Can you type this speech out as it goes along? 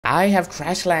I have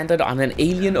crash landed on an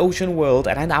alien ocean world,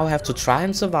 and I now have to try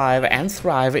and survive and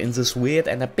thrive in this weird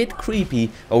and a bit creepy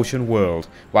ocean world,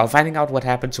 while finding out what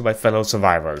happened to my fellow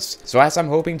survivors. So as I'm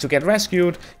hoping to get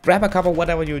rescued, grab a cup of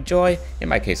whatever you enjoy, in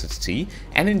my case it's tea,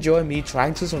 and enjoy me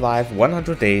trying to survive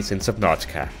 100 days in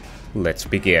Subnautica. Let's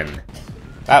begin.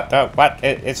 What?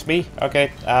 It's me?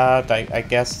 Okay, I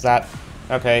guess that...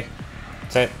 Okay.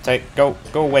 Go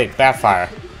away, bad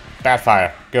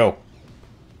fire, go.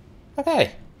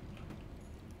 Okay.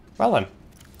 Well then.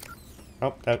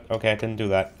 Oh, okay, I didn't do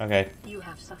that. Okay. You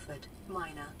have suffered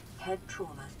minor head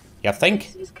trauma. You think?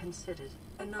 This is considered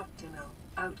an optimal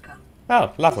outcome.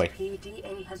 Oh, lovely. This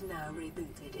PDA has now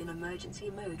rebooted in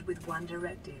emergency mode with one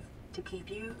directive: to keep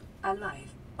you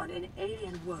alive on an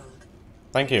alien world.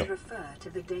 Thank you. Please refer to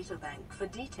the databank for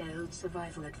detailed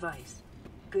survival advice.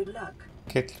 Good luck.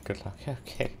 Good luck.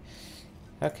 Okay.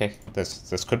 Okay.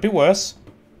 This could be worse.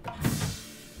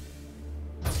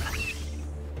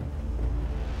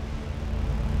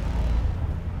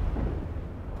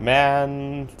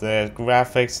 Man, the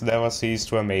graphics never cease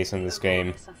to amaze in this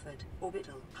game.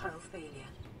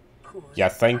 Yeah, I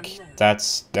think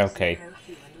that's okay.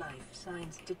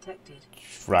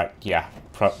 Right, yeah,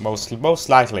 most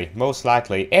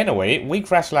likely. Anyway, we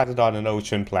crash landed on an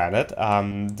ocean planet.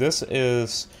 This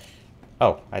is...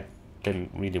 Oh, I didn't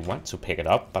really want to pick it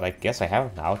up, but I guess I have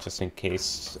it now, just in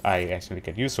case I actually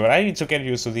get used to it. I need to get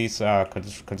used to these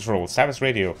controls. Savage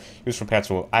radio, use repair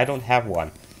tool. I don't have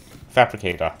one.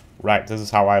 Fabricator. Right, this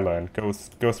is how I learn. Go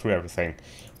through everything.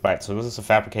 Right, so this is a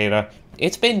fabricator.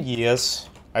 It's been years,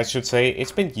 I should say.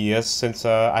 It's been years since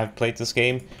I've played this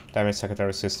game. Damage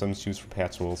secondary systems, use repair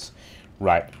tools.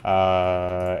 Right,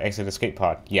 exit escape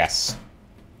pod. Yes.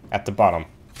 At the bottom.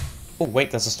 Oh, wait,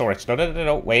 there's a storage.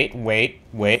 No, wait.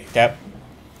 Yep.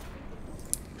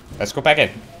 Let's go back in.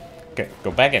 Okay,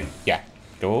 go back in. Yeah,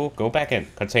 go back in.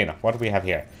 Container. What do we have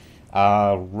here?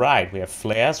 Right, we have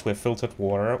flares, we have filtered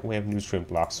water, we have nutrient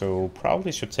blocks, so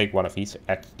probably should take one of each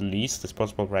at least.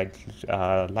 Disposable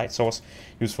light source,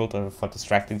 use filter for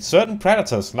distracting certain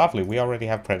predators. Lovely, we already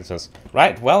have predators.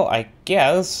 Right, well, I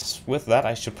guess with that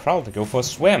I should probably go for a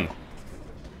swim.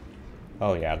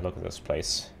 Oh yeah, look at this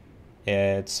place.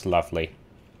 It's lovely,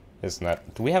 isn't it?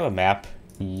 Do we have a map?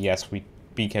 Yes,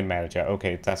 beacon manager.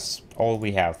 Okay, that's all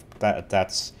we have.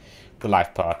 That's the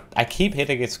life pod. I keep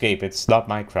hitting escape. It's not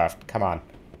Minecraft. Come on.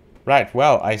 Right,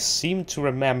 well, I seem to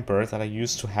remember that I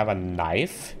used to have a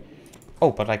knife.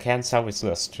 Oh, but I can salvage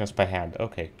this just by hand.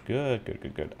 Okay,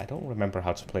 good. I don't remember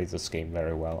how to play this game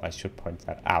very well. I should point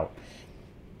that out.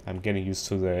 I'm getting used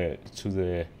to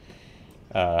the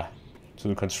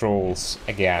controls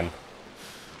again.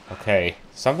 Okay,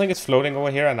 something is floating over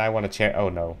here, and I want to check. Oh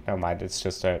no, never mind. It's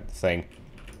just a thing.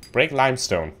 Break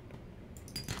limestone.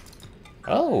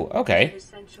 Oh, okay.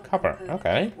 Copper.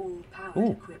 Okay.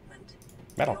 Ooh.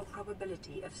 Metal. Your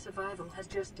probability of survival has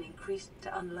just increased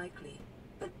to unlikely,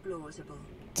 but plausible.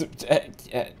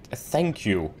 Thank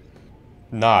you.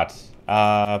 Not.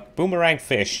 Boomerang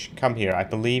fish, come here. I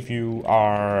believe you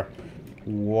are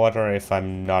water, if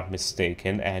I'm not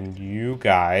mistaken, and you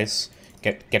guys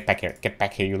get back here. Get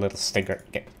back here, you little stinker.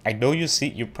 I know you see.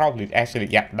 You probably actually.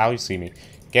 Yeah, now you see me.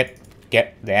 Get.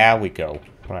 There we go.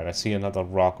 Right, I see another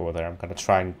rock over there. I'm gonna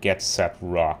try and get said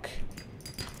rock.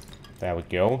 There we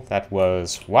go. That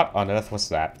was... What on earth was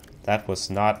that? That was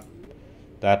not...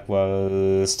 That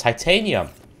was... Titanium.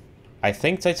 I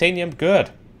think titanium good.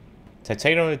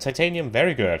 Titanium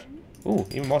very good. Ooh,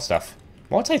 even more stuff.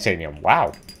 More titanium.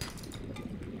 Wow.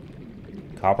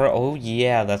 Copper. Oh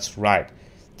yeah, that's right.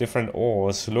 Different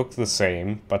ores look the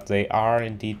same, but they are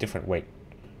indeed different. Wait.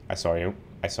 I saw you.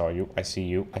 I see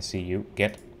you.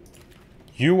 Get...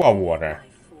 You are water.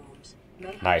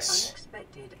 Nice.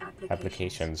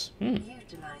 Applications.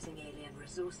 Utilizing alien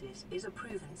resources is a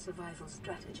proven survival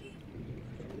strategy.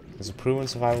 There's a proven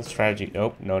survival strategy.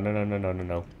 Oh,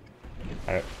 no.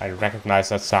 I recognize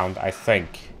that sound, I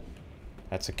think.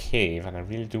 That's a cave, and I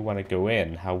really do want to go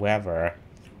in. However...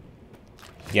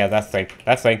 Yeah, that thing.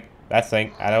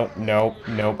 I don't... No.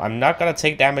 I'm not gonna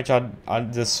take damage on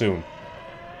this soon.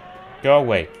 Go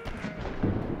away.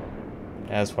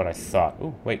 That's what I thought.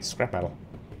 Ooh, wait, scrap metal.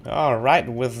 Alright,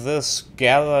 with this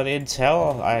gathered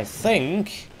intel, I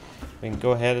think we can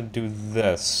go ahead and do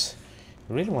this.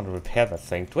 I really want to repair that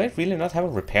thing. Do I really not have a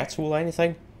repair tool or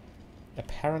anything?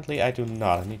 Apparently I do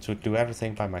not. I need to do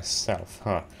everything by myself,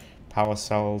 huh? Power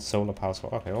cell, solar power cell.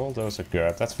 Okay, all those are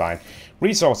good. That's fine.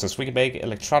 Resources. We can make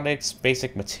electronics,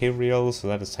 basic materials. So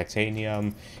that is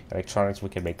titanium. Electronics, we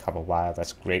can make copper wire.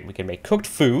 That's great. We can make cooked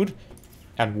food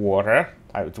and water.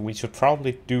 We should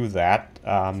probably do that.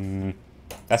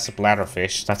 That's a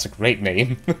bladderfish. That's a great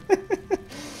name.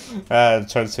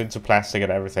 Turns into plastic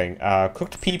and everything.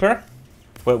 Cooked peeper.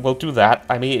 We'll do that.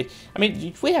 I mean,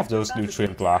 we have those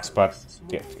nutrient blocks, but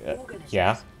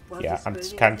yeah, I'm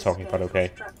kind of talking, but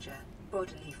okay.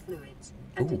 Bodily fluids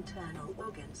and internal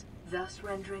organs, thus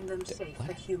rendering them safe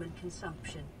for human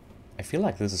consumption. I feel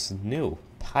like this is new.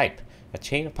 Pipe. A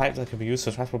chain of pipes that can be used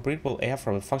to transport breathable air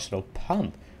from a functional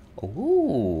pump.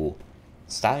 Ooh.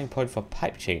 Starting point for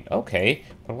pipe chain. Okay.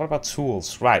 But what about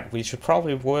tools? Right. We should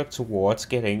probably work towards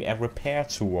getting a repair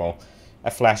tool,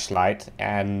 a flashlight,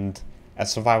 and a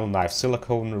survival knife.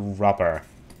 Silicone rubber.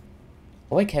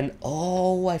 Oh, I can...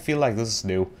 Oh, I feel like this is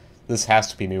new. This has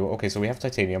to be new. Okay, so we have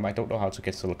titanium. I don't know how to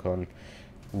get silicone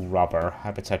rubber.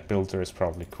 Habitat builder is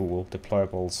probably cool.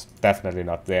 Deployables, definitely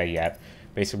not there yet.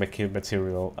 Basic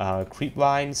material. Creep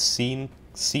line, seed,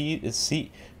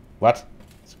 what?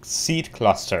 Seed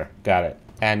cluster. Got it.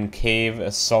 And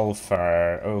cave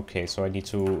sulfur. Okay, so I need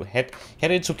to head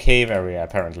into cave area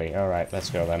apparently. Alright, let's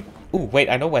go then. Ooh, wait,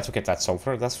 I know where to get that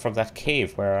sulfur. That's from that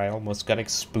cave where I almost got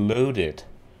exploded.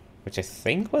 Which I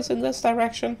think was in this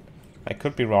direction. I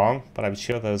could be wrong, but I'm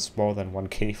sure there's more than one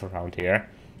cave around here.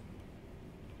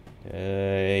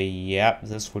 Yeah,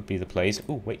 this would be the place.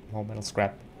 Ooh, wait, more metal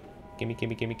scrap. Gimme.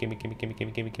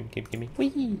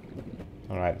 Whee!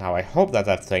 Alright, now I hope that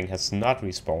that thing has not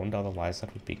respawned, otherwise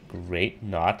that would be great.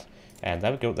 Not. And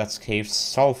there we go, that's cave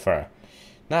sulfur.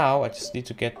 Now, I just need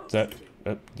to get the...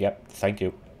 yep, thank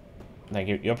you. Thank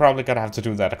you. You're probably gonna have to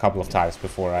do that a couple of times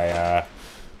before I,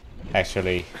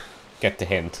 actually get the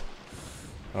hint.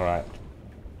 Alright.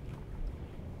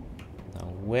 Now,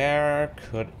 where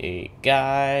could a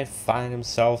guy find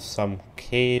himself some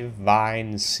cave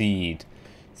vine seed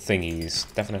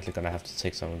thingies? Definitely gonna have to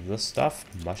take some of this stuff.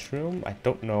 Mushroom. I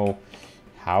don't know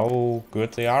how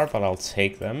good they are, but I'll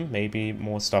take them. Maybe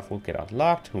more stuff will get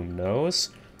unlocked. Who knows?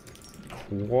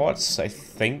 Quartz, I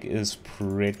think, is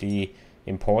pretty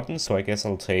important, so I guess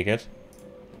I'll take it.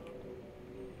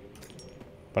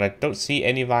 But I don't see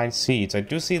any vine seeds. I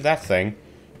do see that thing.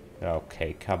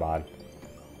 Okay, come on.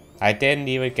 I didn't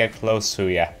even get close to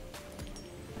you.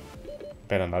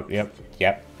 Better not. Yep.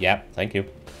 Thank you.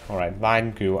 Alright,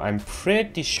 vine goo. I'm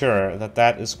pretty sure that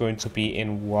that is going to be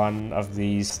in one of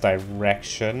these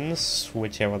directions,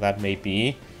 whichever that may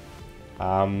be.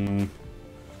 I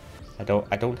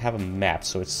don't have a map,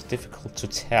 so it's difficult to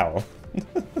tell.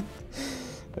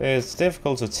 It's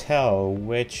difficult to tell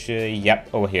which... yep,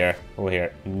 over here.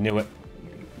 Knew it.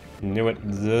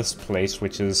 This place,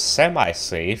 which is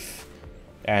semi-safe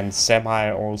and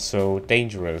semi-also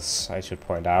dangerous, I should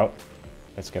point out.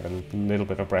 Let's get a little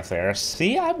bit of breath air.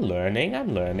 See, I'm learning. I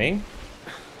mean,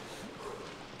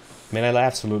 I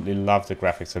absolutely love the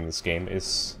graphics in this game.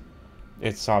 It's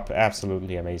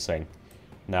absolutely amazing.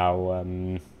 Now,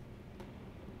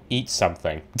 eat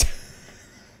something.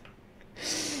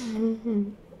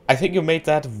 I think you made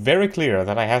that very clear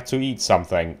that I have to eat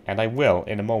something, and I will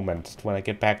in a moment when I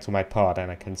get back to my pod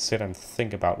and I can sit and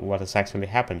think about what has actually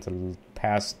happened the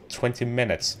past 20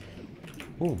 minutes.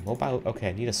 Ooh, mobile. Okay,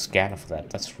 I need a scanner for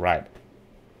that. That's right.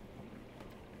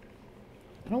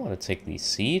 I don't want to take these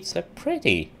seeds. They're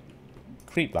pretty.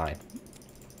 Creep line.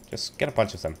 Just get a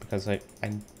bunch of them because I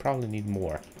probably need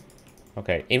more.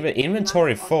 Okay,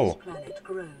 inventory full.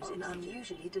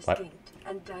 What?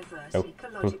 Oh.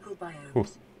 Ooh.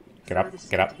 Get up.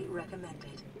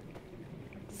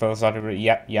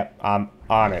 Yep, I'm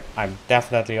on it. I'm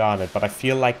definitely on it. But I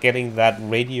feel like getting that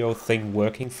radio thing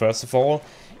working, first of all,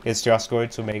 is just going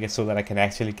to make it so that I can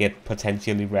actually get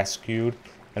potentially rescued.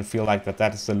 And feel like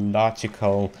that is the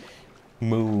logical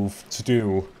move to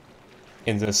do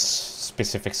in this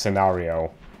specific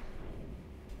scenario.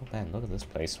 Oh man, look at this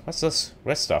place. What's this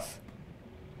red stuff?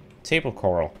 Table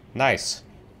coral. Nice.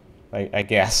 I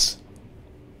guess.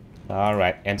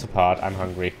 Alright, enter pod. I'm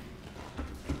hungry.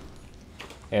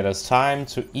 It is time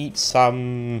to eat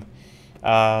some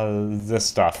this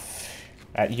stuff.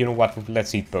 You know what?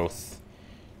 Let's eat both.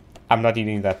 I'm not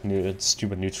eating that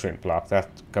stupid nutrient block.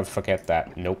 Forget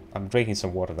that. Nope. I'm drinking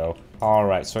some water though.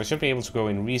 Alright, so I should be able to go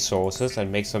in resources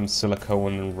and make some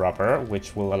silicone rubber,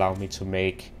 which will allow me to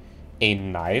make a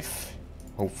knife.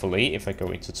 Hopefully, if I go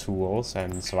into tools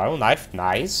and survival knife.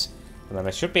 Nice. And then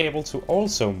I should be able to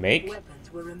also make...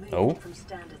 Oh.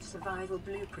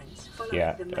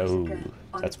 Yeah. Oh,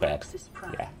 that's bad.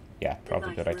 Yeah.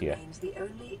 Probably a good idea.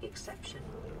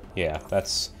 Yeah,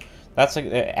 that's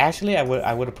actually I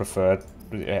would have preferred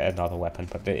another weapon,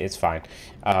 but it's fine.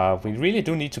 We really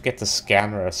do need to get the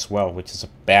scanner as well, which is a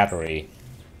battery.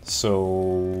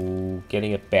 So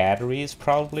getting a battery is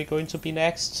probably going to be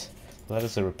next. That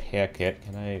is a repair kit.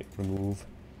 Can I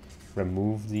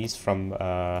remove these from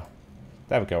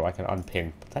There we go, I can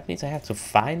unpin. But that means I have to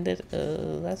find it.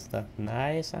 That's not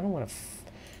nice. I don't want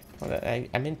to...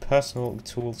 I'm in personal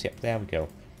tools. Yep, there we go.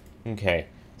 Okay,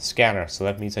 scanner. So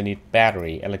that means I need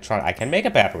battery, electronic. I can make a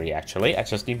battery, actually. I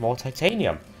just need more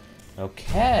titanium.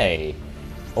 Okay.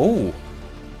 Oh,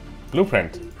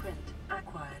 blueprint. Blueprint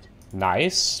acquired.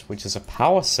 Nice, which is a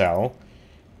power cell,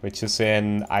 which is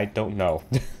in... I don't know.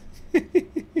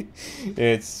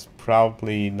 It's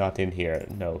probably not in here.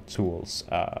 No, tools.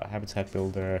 Habitat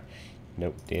builder.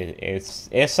 No, it's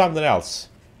something else.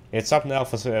 It's something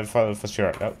else for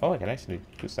sure. Oh, I can actually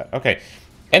use that. Okay.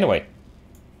 Anyway.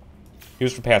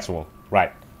 Use repair tool.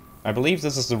 Right. I believe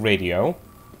this is the radio.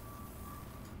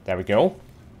 There we go.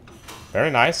 Very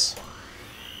nice. This is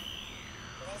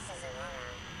Aurora.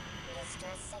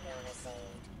 Distress signal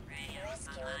received.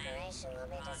 Rescue operation will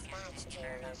be dispatched to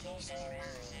your location in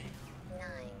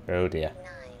 9. Oh dear.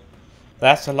 9.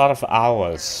 That's a lot of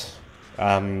hours.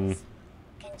 Continue to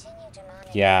monitor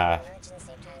Yeah.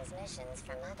 emergency transmissions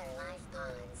from other life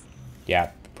pods. Yeah,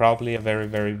 probably a very,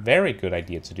 very, very good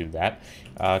idea to do that.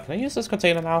 Can I use this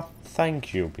container now?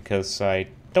 Thank you, because I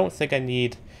don't think I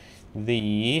need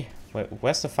the...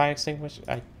 Where's the fire extinguisher?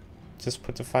 I just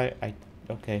put the fire...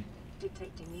 Okay.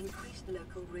 Detecting increased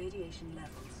local radiation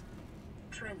levels.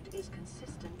 Trend is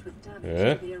consistent with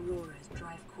damage to the Aurora's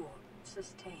drive core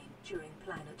sustained during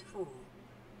planet fall.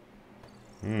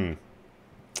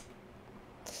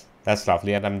 That's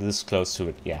lovely, and I'm this close to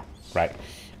it. Yeah, right.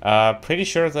 Pretty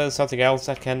sure there's something else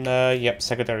that can... yep,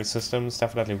 secondary systems.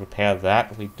 Definitely repair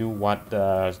that. We do want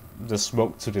the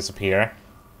smoke to disappear.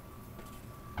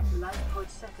 Life pod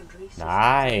secondary systems.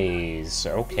 Nice.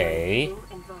 Okay. Full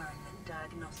environment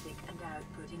diagnostic and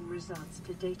outputting results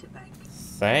to databank.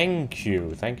 Thank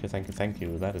you. Thank you, thank you, thank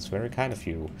you. That is very kind of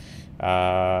you.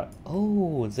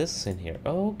 Oh, this is in here.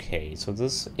 Okay, so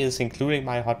this is including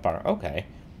my hotbar. Okay.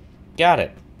 Got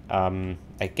it.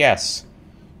 I guess.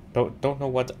 Don't know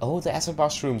what... Oh, the acid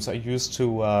mushrooms are used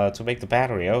to make the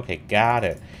battery. Okay, got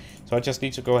it. So I just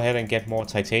need to go ahead and get more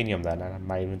titanium then, and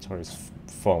my inventory is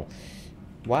full.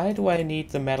 Why do I need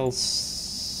the metal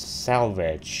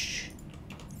salvage?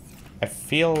 I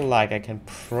feel like I can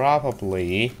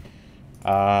probably...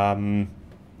 Oh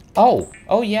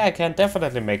yeah, I can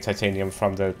definitely make titanium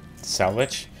from the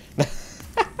salvage.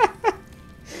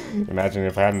 Imagine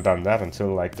if I hadn't done that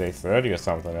until like day 30 or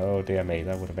something. Oh dear me,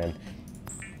 that would have been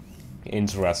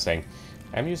interesting.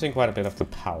 I'm using quite a bit of the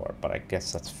power, but I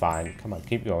guess that's fine. Come on,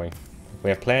 keep going. We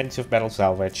have plenty of metal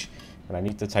salvage, and I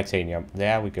need the titanium.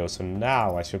 There we go. So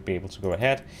now I should be able to go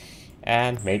ahead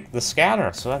and make the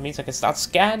scanner. So that means I can start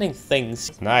scanning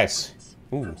things. Nice.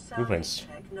 Ooh, blueprints.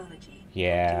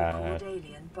 Yeah.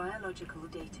 Biological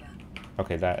data.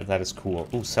 Okay, that is cool.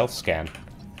 Ooh, self-scan.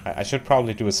 I should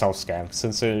probably do a self-scan,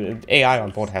 since AI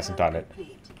on board hasn't done it.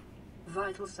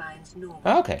 Vital signs normal.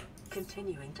 Okay.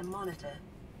 Continuing to monitor.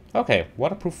 Okay,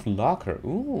 waterproof locker.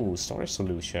 Ooh, storage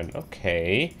solution.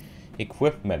 Okay.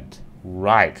 Equipment.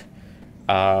 Right.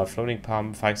 Floating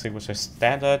pump, fire extinguisher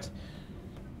standard.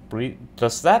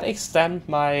 Does that extend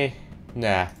my...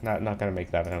 Nah, not gonna make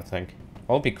that, I don't think.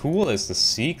 What would be cool is the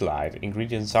sea glide.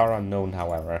 Ingredients are unknown,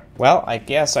 however. Well, I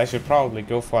guess I should probably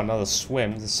go for another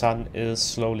swim. The sun is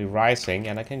slowly rising,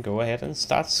 and I can go ahead and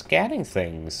start scanning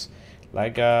things.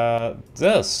 Like,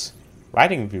 this.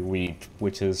 Riding weed,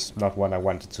 which is not one I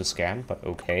wanted to scan, but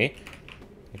okay.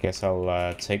 I guess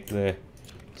I'll take the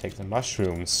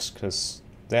mushrooms, because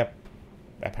they're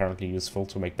apparently useful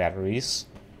to make batteries.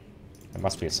 I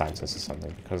must be a scientist or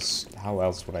something, because how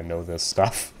else would I know this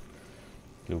stuff?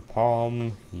 Blue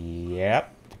palm,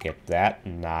 yep, get that,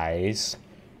 nice.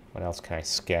 What else can I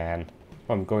scan?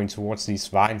 Oh, I'm going towards these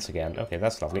vines again. Okay,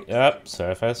 that's lovely. Up,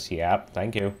 surface, yep,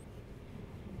 thank you.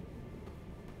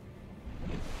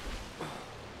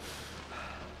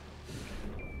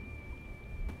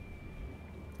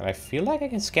 And I feel like I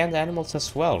can scan the animals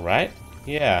as well, right?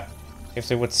 Yeah, if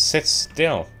they would sit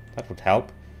still, that would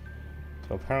help.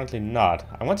 So apparently not.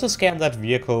 I want to scan that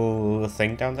vehicle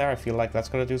thing down there. I feel like that's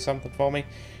going to do something for me.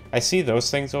 I see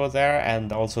those things over there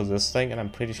and also this thing, and I'm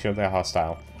pretty sure they're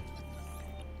hostile.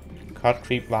 Cut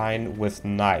creep line with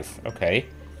knife. Okay.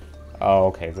 Oh,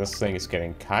 okay, this thing is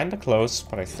getting kind of close,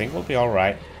 but I think we'll be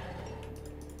alright.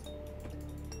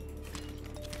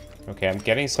 Okay, I'm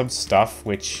getting some stuff,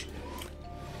 which...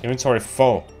 Inventory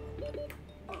full.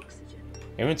 Oxygen.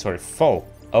 Inventory full.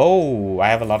 Oh, I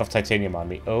have a lot of titanium on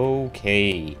me.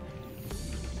 Okay.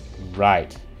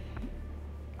 Right.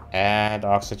 And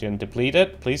oxygen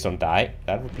depleted. Please don't die.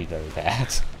 That would be very bad.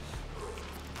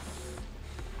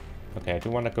 Okay, I do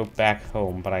want to go back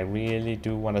home, but I really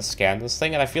do want to scan this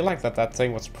thing. And I feel like that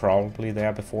thing was probably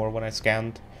there before when I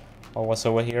scanned. was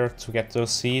over here to get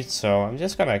those seeds, so I'm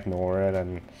just gonna ignore it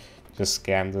and just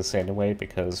scan this anyway,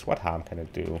 because what harm can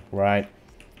it do, right?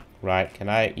 Right, can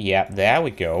I... Yeah, there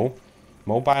we go.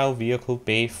 Mobile vehicle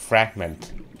bay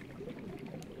fragment.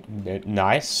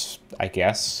 Nice, I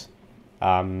guess.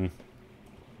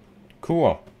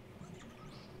 Cool.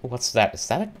 What's that? Is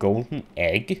that a golden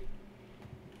egg?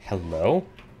 Hello?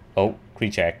 Oh,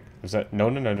 creature egg. Is that... No,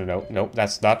 no, no, no, no. No,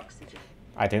 that's not...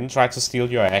 I didn't try to steal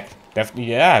your egg.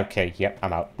 Definitely... Yeah, okay. Yep,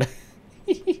 I'm out.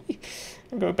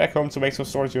 I'm going back home to make some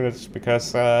storage units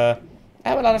because I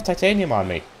have a lot of titanium on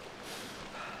me.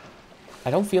 I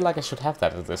don't feel like I should have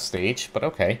that at this stage, but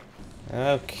okay.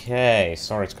 Okay,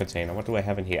 storage container. What do I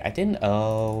have in here? I didn't...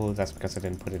 Oh, that's because I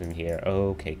didn't put it in here.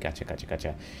 Okay, gotcha, gotcha,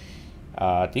 gotcha.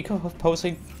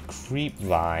 Decomposing creep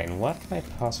vine. What can I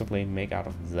possibly make out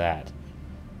of that?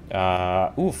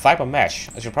 Ooh, fiber mesh.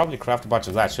 I should probably craft a bunch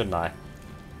of that, shouldn't I?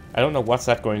 I don't know what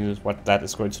that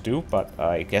is going to do, but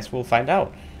I guess we'll find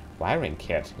out. Wiring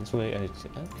kit.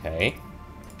 Okay.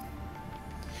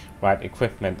 Right,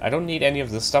 equipment. I don't need any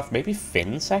of this stuff. Maybe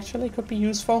fins actually could be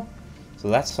useful. So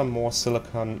that's some more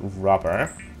silicon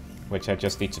rubber, which I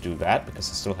just need to do that because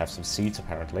I still have some seeds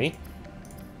apparently.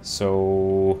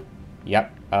 So,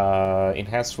 yep.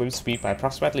 Enhanced swim speed by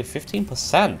approximately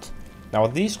 15%. Now, are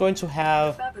these going to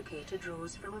have... The fabricator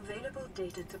draws from available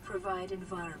data to provide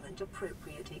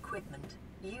environment-appropriate equipment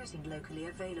using locally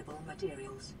available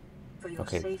materials. For your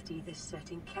safety, this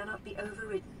setting cannot be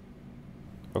overridden.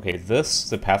 Okay, this,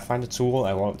 the Pathfinder tool.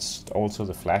 I want also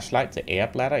the flashlight, the air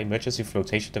bladder, emergency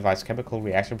flotation device, chemical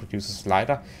reaction produces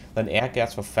lighter, then air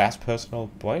gas for fast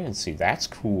personal buoyancy. That's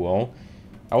cool.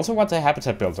 I also want the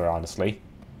habitat builder, honestly.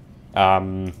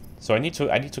 So I need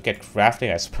to get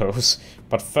crafting, I suppose.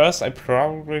 But first, I'm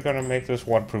probably gonna make this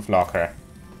waterproof locker.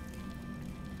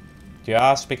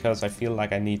 Just because I feel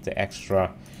like I need the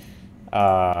extra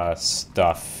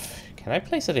stuff. Can I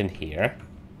place it in here?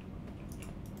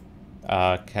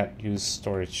 Can't use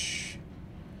storage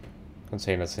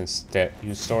containers instead.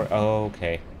 Use store. Oh,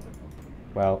 okay.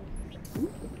 Well,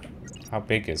 how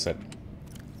big is it?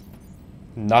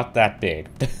 Not that big.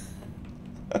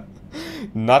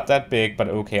 Not that big, but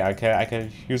okay. I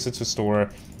can use it to store.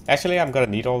 Actually, I'm gonna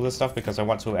need all this stuff because I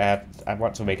want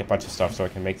to make a bunch of stuff so I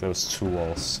can make those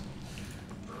tools.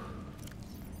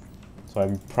 So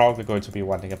I'm probably going to be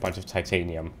wanting a bunch of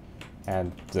titanium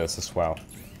and this as well.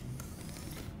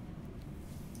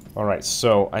 Alright,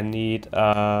 so I need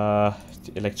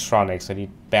electronics. I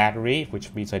need battery,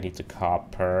 which means I need the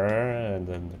copper and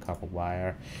then the copper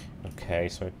wire. Okay,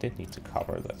 so I did need the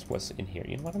copper. That's what's in here.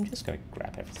 You know what? I'm just gonna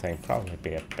grab everything. Probably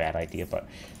be a bad idea, but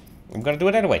I'm gonna do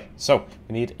it anyway. So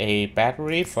we need a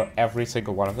battery for every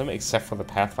single one of them, except for the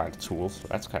Pathfinder tool. So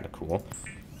that's kind of cool.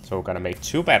 So we're gonna make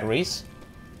 2 batteries.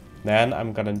 Then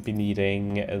I'm gonna be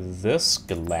needing this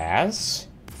glass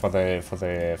for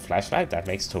the flashlight. That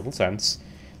makes total sense.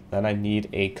 Then I need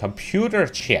a computer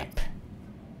chip.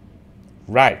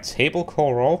 Right, table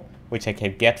coral, which I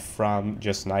can get from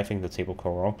just knifing the table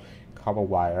coral. Copper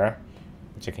wire,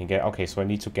 which I can get. Okay, so I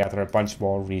need to gather a bunch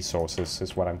more resources,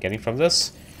 is what I'm getting from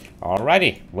this.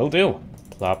 Alrighty, will do.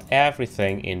 Plop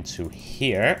everything into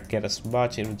here. Get as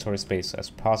much inventory space as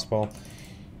possible.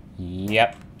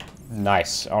 Yep.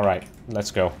 Nice. Alright,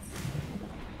 let's go.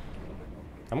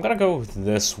 I'm gonna go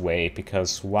this way,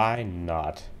 because why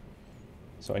not?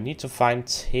 So I need to find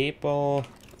table...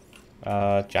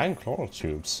 giant coral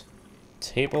tubes.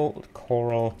 Table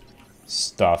coral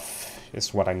stuff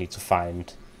is what I need to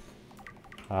find.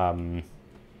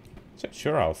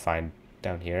 Sure, I'll find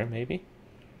down here, maybe.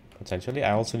 Potentially.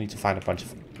 I also need to find a bunch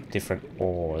of different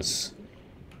ores.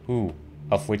 Ooh,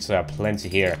 of which there are plenty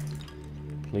here.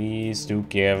 Please do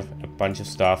give a bunch of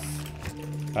stuff.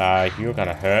 You're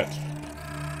gonna hurt.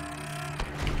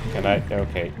 Can I?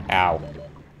 Okay. Ow.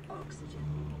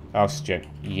 Oxygen.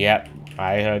 Yep.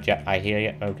 I heard ya. I hear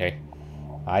ya. Okay.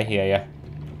 I hear ya.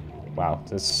 Wow.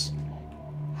 This...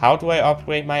 How do I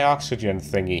upgrade my oxygen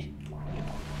thingy?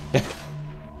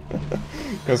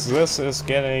 Because this is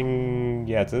getting...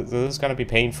 Yeah, this is gonna be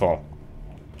painful.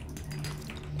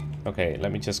 Okay,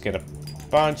 let me just get a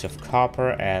bunch of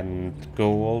copper and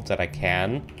gold that I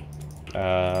can.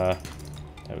 There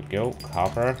we go.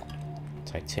 Copper.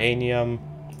 Titanium.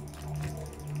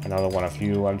 Another one of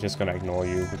you. I'm just gonna ignore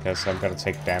you because I'm gonna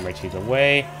take damage either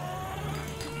way.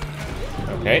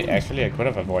 Okay, actually I could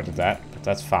have avoided that, but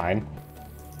that's fine.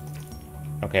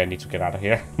 Okay, I need to get out of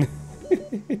here.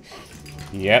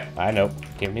 Yep, I know.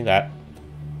 Give me that.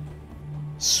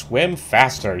 Swim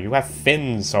faster. You have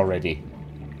fins already.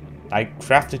 I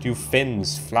crafted you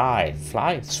fins. Fly.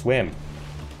 Fly. Swim.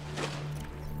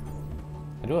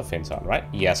 I do have fins on, right?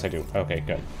 Yes, I do. Okay,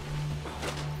 good.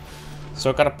 So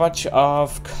I got a bunch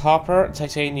of copper,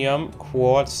 titanium,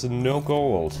 quartz, no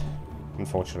gold,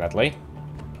 unfortunately.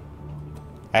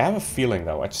 I have a feeling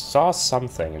though, I saw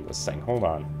something in this thing. Hold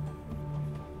on.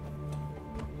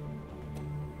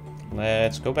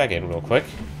 Let's go back in real quick.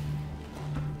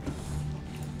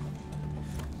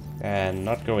 And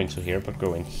not go into here, but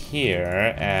go in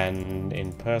here. And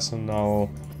in personal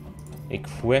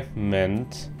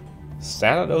equipment,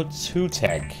 standard O2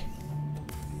 tech.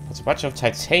 It's a bunch of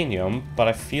titanium, but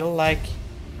I feel like...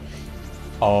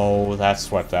 Oh, that's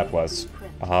what that was.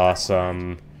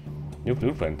 Awesome. New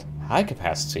blueprint. High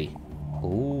capacity.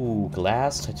 Ooh,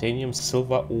 glass, titanium,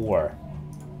 silver ore.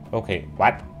 Okay,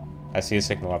 what? I see a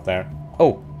signal up there.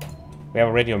 Oh, we have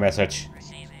a radio message.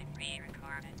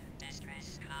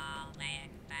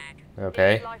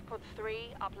 Okay. Lifepod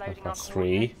 3, uploading our 3.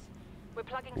 coordinates. We're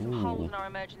plugging some holes in our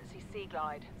emergency sea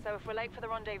glide, so if we're late for the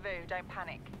rendezvous, don't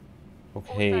panic.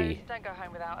 Okay. Also, don't go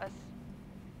home without us.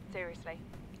 Seriously.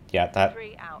 Yeah, that.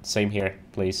 3 out. Same here,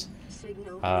 please.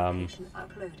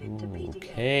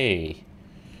 Okay.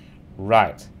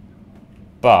 Right.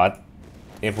 But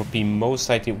it would be most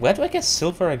ideal. Where do I get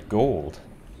silver and gold?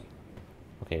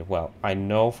 Okay, well, I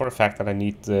know for a fact that I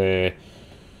need the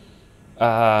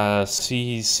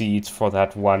sea seeds for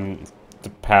that one, the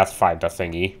Pathfinder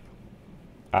thingy.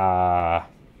 I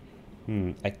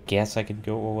guess I can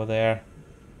go over there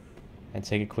and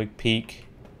take a quick peek.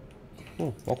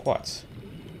 Ooh, more quartz.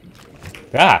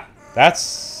 Ah,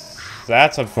 that's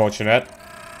unfortunate.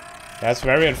 That's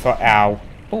very unfortunate. Ow.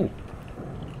 Ooh.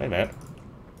 Wait a minute.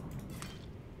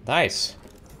 Nice.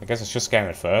 I guess I should scan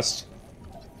it first.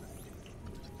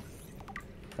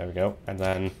 There we go. And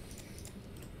then...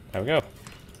 There we go.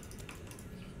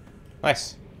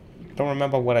 Nice. Don't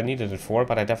remember what I needed it for,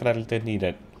 but I definitely did need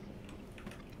it.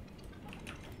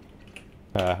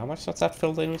 How much does that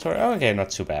fill the inventory? Oh, okay, not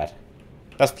too bad.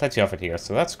 There's plenty of it here,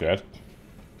 so that's good.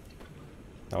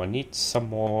 Now I need some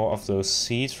more of those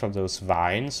seeds from those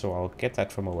vines, so I'll get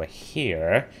that from over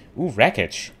here. Ooh,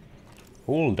 wreckage.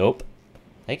 Hold up.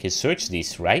 I can search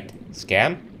these, right?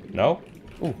 Scan? No?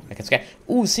 Ooh, I can scan.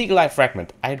 Ooh, Seagull Eye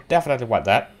Fragment. I definitely want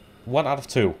that. 1 out of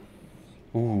 2.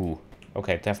 Ooh.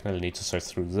 Okay, definitely need to search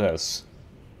through this.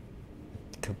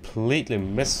 Completely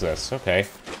missed this. Okay.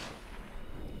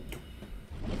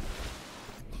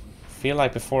 Feel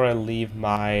like before I leave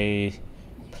my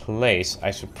place, I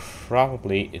should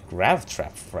probably grab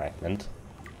trap fragment.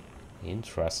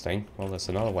 Interesting. Well, there's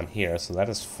another one here, so that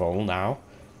is full now,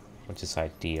 which is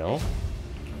ideal.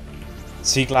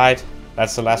 Sea glide.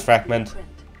 That's the last fragment.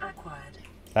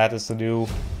 That is the new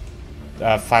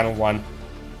final one.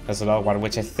 There's another one,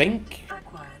 which I think...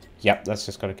 Yep, that's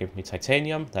just gonna give me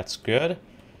titanium. That's good.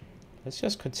 Let's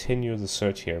just continue the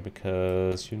search here,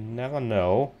 because you never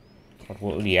know what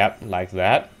will... Yep, like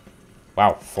that.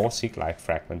 Wow, 4 sea glide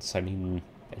fragments. I mean,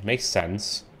 it makes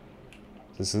sense.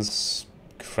 This is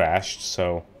crashed,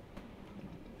 so...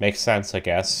 Makes sense, I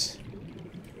guess.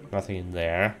 Nothing in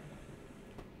there.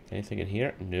 Anything in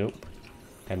here? Nope.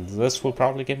 And this will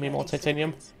probably give me more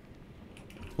titanium.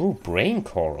 Ooh, brain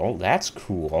coral. That's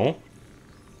cool.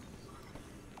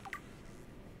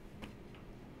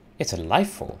 It's a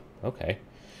lifeful. Okay.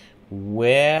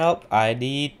 Well, I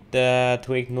need to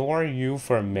ignore you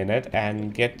for a minute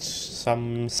and get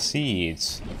some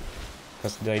seeds.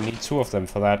 Because I need 2 of them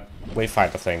for that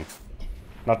wayfinder thing.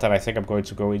 Not that I think I'm going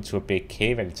to go into a big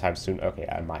cave anytime soon. Okay,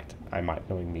 I might. I might,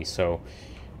 knowing me. So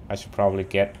I should probably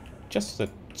get just the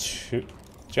 2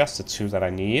 that I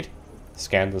need.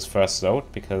 Scan this first though,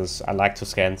 because I like to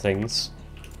scan things.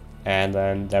 And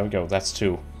then there we go, that's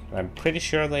 2. I'm pretty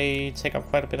sure they take up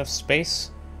quite a bit of space.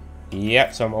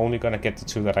 Yep, so I'm only gonna get the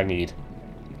 2 that I need.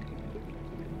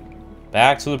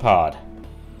 Back to the pod.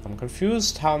 I'm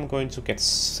confused how I'm going to get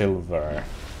silver.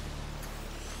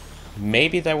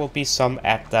 Maybe there will be some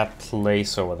at that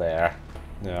place over there.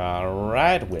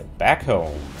 Alright, we're back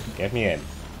home. Get me in.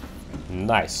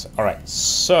 Nice. Alright,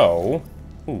 so...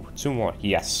 Ooh, 2 more.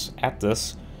 Yes. At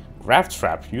this. Grav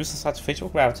trap uses artificial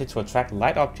gravity to attract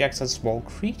light objects and small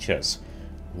creatures.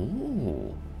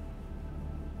 Ooh.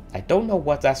 I don't know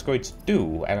what that's going to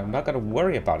do, and I'm not going to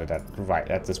worry about it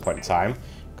at this point in time,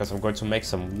 because I'm going to make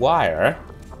some wire.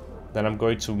 Then I'm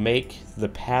going to make the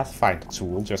Pathfinder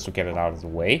tool just to get it out of the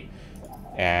way.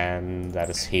 And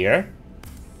that is here.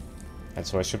 And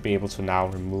so I should be able to now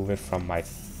remove it from my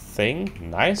thing.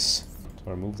 Nice. So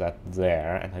remove that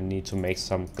there, and I need to make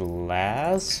some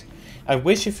glass. I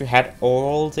wish if you had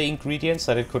all the ingredients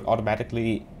that it could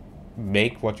automatically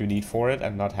make what you need for it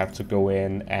and not have to go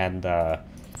in and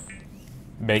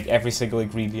make every single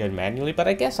ingredient manually, but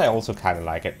I guess I also kind of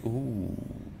like it. Ooh,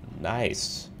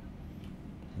 nice.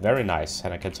 Very nice,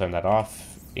 and I can turn that off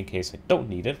in case I don't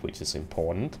need it, which is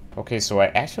important. Okay, so I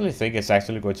actually think it's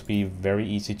actually going to be very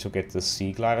easy to get the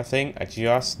sea glider thing. I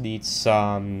just need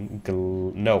some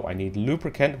no, I need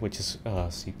lubricant, which is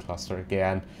seed cluster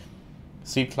again.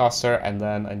 Seed cluster, and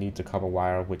then I need the copper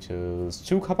wire, which is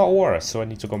 2 copper ore, so I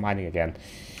need to go mining again.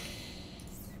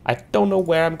 I don't know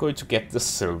where I'm going to get the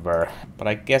silver, but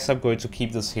I guess I'm going to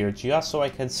keep this here just so I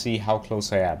can see how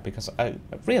close I am, because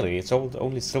really, it's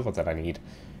only silver that I need.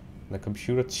 The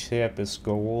computer chip is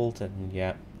gold, and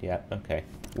yeah, okay.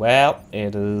 Well,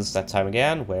 it is that time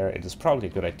again, where it is probably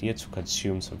a good idea to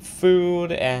consume some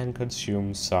food and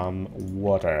consume some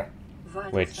water.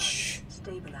 Which,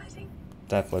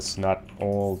 that was not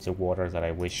all the water that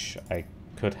I wish I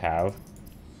could have.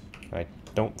 I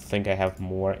don't think I have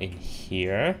more in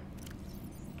here.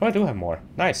 Oh, I do have more.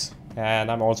 Nice. And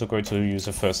I'm also going to use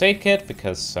a first aid kit,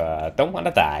 because I don't want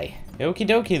to die. Okie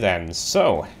dokie then,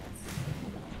 so...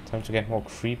 time to get more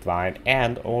creep vine,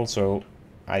 and also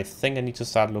I think I need to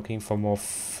start looking for more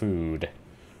food.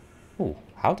 Ooh,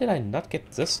 how did I not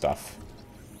get this stuff?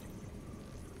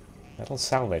 Metal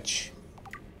salvage.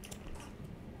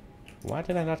 Why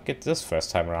did I not get this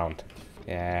first time around?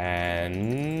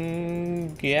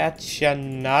 And getcha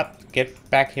not. Get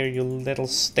back here, you little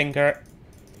stinker.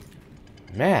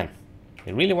 Man,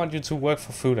 they really want you to work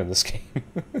for food in this game.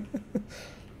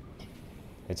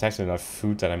 It's actually not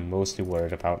food that I'm mostly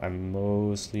worried about. I'm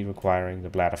mostly requiring the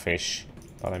bladderfish.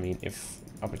 But I mean, if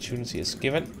opportunity is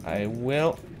given, I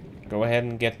will go ahead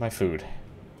and get my food.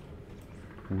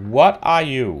 What are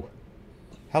you?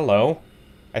 Hello.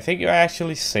 I think you're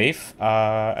actually safe,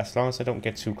 as long as I don't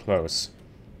get too close.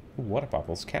 Ooh, water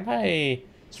bubbles. Can I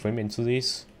swim into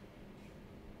these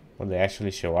when they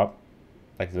actually show up?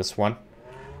 Like this one?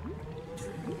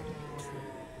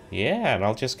 Yeah, and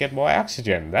I'll just get more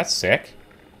oxygen. That's sick.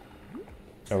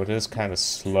 Oh, it is kind of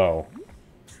slow.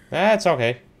 It's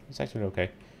okay. It's actually okay.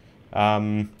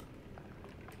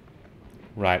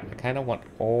 Right, I kind of want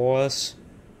ores.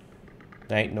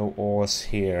 There ain't no ores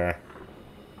here.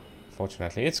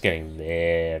 Fortunately, it's getting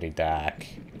very dark.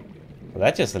 Well,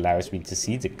 that just allows me to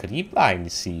see the creepvine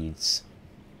seeds.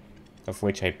 Of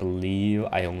which I believe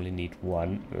I only need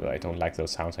one. Ugh, I don't like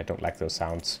those sounds. I don't like those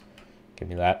sounds. Give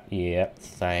me that. Yeah,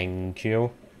 thank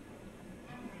you.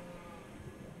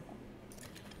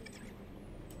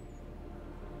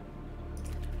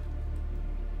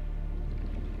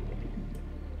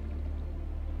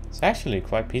 It's actually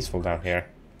quite peaceful down here.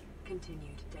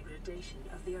 Continued degradation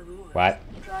of the aurora's What?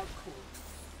 drive core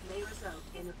may result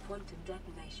in a quantum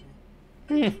detonation.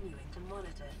 Continuing to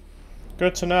monitor.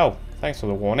 Good to know. Thanks for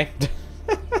the warning.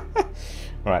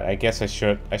 Right, I guess I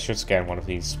should scan one of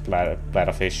these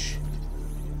bladderfish.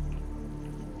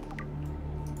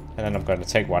 And then I'm going to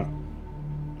take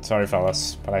one. Sorry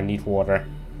fellas, but I need water.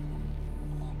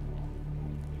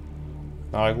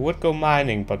 Now I would go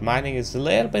mining, but mining is a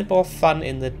little bit more fun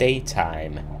in the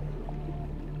daytime.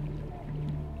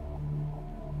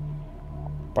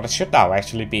 But I should now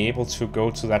actually be able to go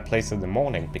to that place in the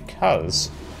morning, because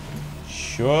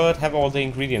should have all the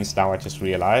ingredients now, I just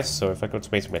realized. So if I go to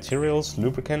basic materials,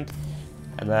 lubricant,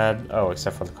 and then, oh,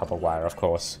 except for the copper wire, of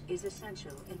course. Is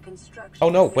essential in construction. Oh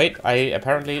no, wait, I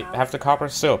apparently have the copper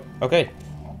still. Okay,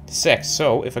 6.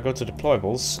 So if I go to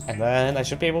deployables, and then I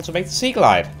should be able to make the sea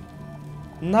glide.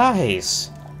 Nice.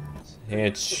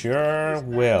 It sure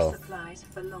will. Supplies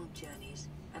for long journeys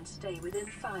and stay within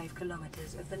 5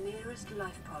 kilometers of the nearest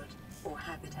life pod or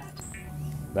habitat.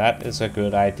 That is a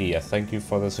good idea. Thank you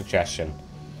for the suggestion.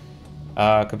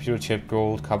 Computer chip,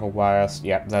 gold, copper wires.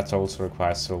 Yeah, that also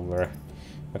requires silver.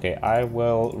 Okay, I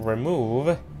will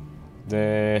remove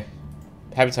the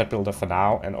habitat builder for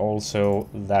now, and also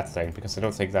that thing, because I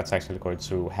don't think that's actually going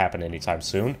to happen anytime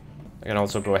soon. I can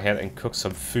also go ahead and cook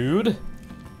some food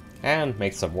and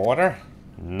make some water.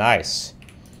 Nice.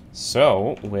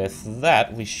 So with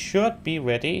that, we should be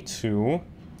ready to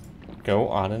go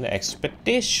on an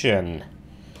expedition.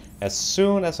 As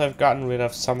soon as I've gotten rid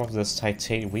of some of this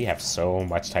titanium. We have so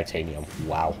much titanium.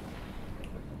 Wow.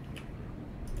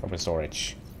 Open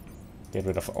storage. Get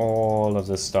rid of all of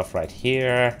this stuff right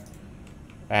here.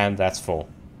 And that's full.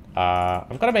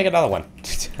 I'm gonna make another one.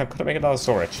 I'm gonna make another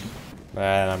storage.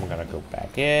 And I'm gonna go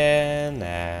back in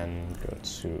and go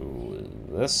to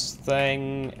this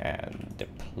thing and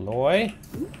deploy.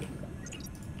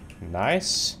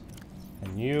 Nice.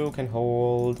 And you can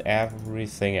hold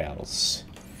everything else.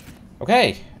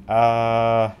 Okay.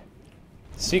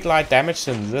 Sea glide damaged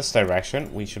in this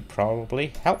direction. We should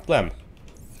probably help them.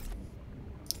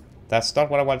 That's not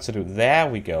what I wanted to do. There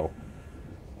we go.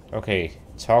 Okay.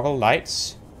 Toggle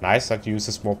lights. Nice. That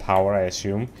uses more power, I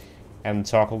assume. And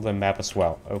toggle the map as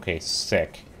well. Okay,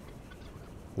 sick.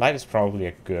 Light is probably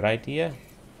a good idea.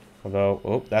 Although,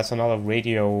 oh, that's another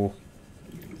radio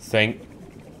thing.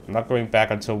 I'm not going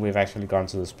back until we've actually gone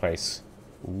to this place.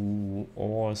 Ooh,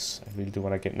 ores. I really do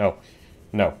want to get... No.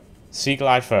 No. Sea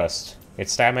glide first.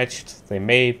 It's damaged. They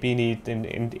may be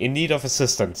in need of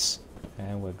assistance.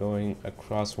 And we're going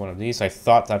across one of these. I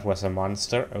thought that was a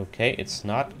monster. Okay, it's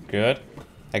not good.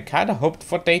 I kind of hoped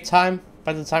for daytime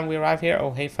by the time we arrive here.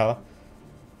 Oh, hey, fella.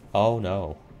 Oh,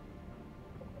 no.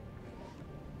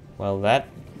 Well,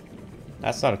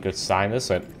 that's not a good sign,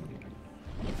 is it?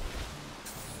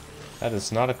 That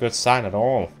is not a good sign at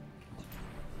all.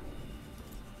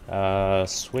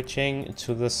 Switching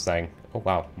to this thing. Oh,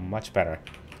 wow. Much better.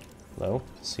 Hello.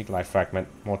 Sea glide fragment.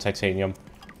 More titanium.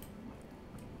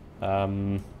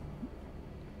 Oh,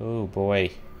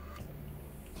 boy.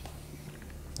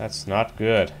 That's not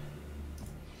good.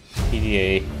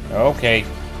 PDA. Okay.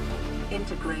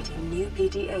 Integrating new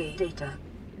PDA data.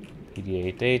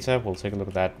 PDA data. We'll take a look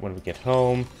at that when we get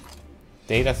home.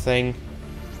 Data thing.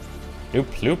 New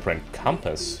blueprint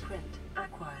compass. Blueprint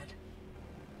acquired.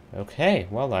 Okay,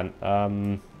 well then.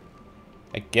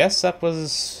 I guess that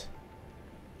was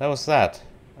that.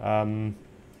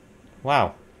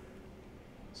 Wow.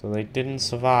 So they didn't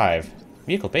survive.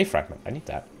 Vehicle bay fragment. I need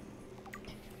that.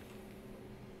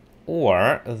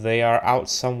 Or they are out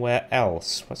somewhere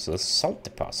else. What's this? Salt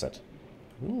deposit.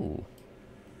 Ooh.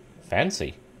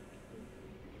 Fancy.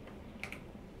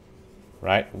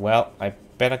 Right, well, I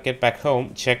better get back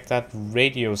home, check that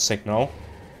radio signal.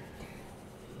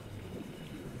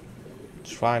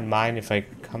 Try and mine if I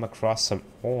come across some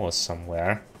ore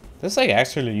somewhere. This thing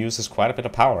actually uses quite a bit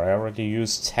of power. I already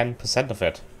used 10% of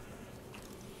it.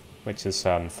 Which is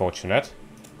unfortunate.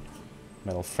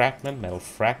 Metal fragment, metal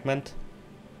fragment.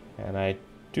 And I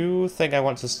do think I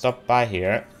want to stop by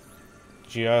here.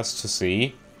 Just to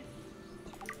see.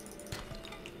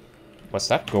 Was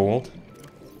that gold?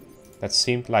 That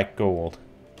seemed like gold.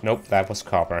 Nope, that was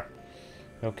copper.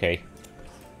 Okay.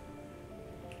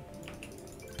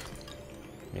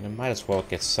 I mean, I might as well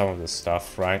get some of this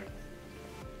stuff, right?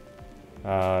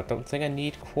 Don't think I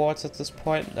need quartz at this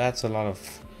point. That's a lot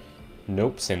of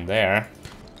nopes in there.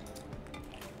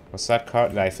 Was that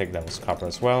copper? I think that was copper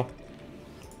as well.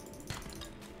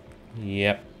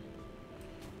 Yep.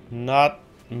 Not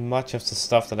much of the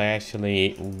stuff that I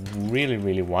actually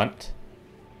really want.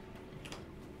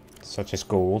 Such as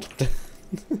gold.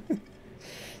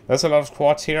 There's a lot of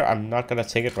quartz here. I'm not gonna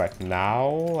take it right now.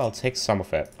 I'll take some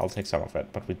of it.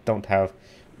 But we don't have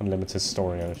unlimited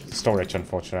storage,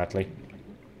 unfortunately.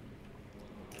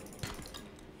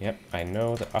 Yep, I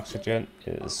know the oxygen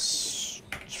is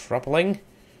troubling.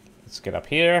 Let's get up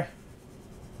here.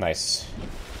 Nice.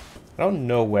 I don't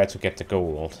know where to get the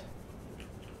gold.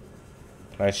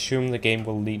 But I assume the game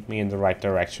will lead me in the right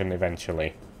direction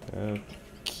eventually.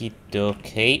 Okie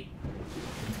dokie.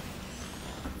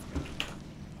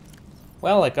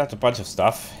 Well, I got a bunch of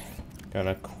stuff.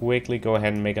 Gonna quickly go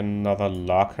ahead and make another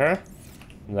locker.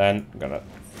 Then gonna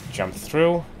jump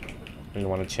through. Really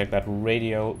want to check that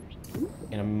radio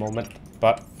in a moment,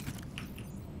 but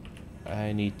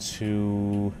I need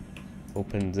to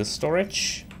open this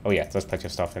storage. Oh yeah, there's plenty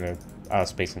of stuff in a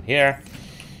space in here.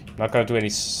 Not gonna do any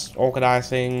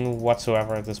organizing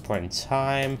whatsoever at this point in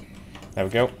time. There we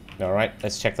go. All right,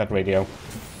 let's check that radio.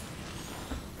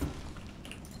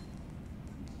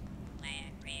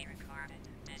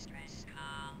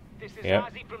 This is Yep.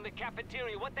 Ozzy from the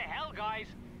cafeteria. What the hell, guys?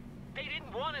 They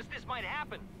didn't want us. This might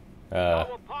happen. Uh.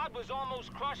 Our pod was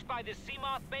almost crushed by the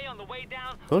Seamoth Bay on the way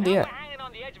down. Oh Now dear. we're hanging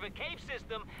on the edge of a cave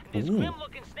system, and this Ooh.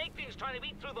 grim-looking snake thing's trying to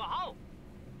eat through the hull.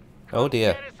 Oh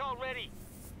dear. Get us already.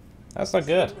 That's not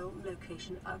good. Signal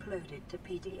location uploaded to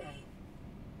PDA.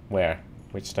 Where?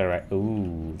 Which direct?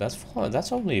 Ooh,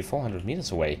 that's only 400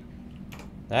 meters away.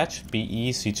 That should be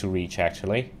easy to reach,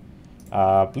 actually.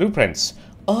 Blueprints.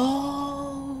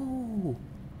 Oh,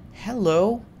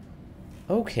 hello.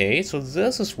 Okay, so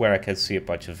this is where I can see a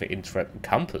bunch of interesting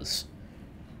compass.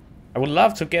 I would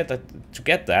love to get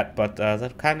that, but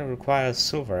that kind of requires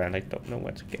silver, and I don't know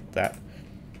where to get that.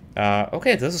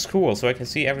 Okay, this is cool. So I can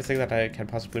see everything that I can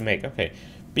possibly make. Okay,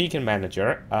 beacon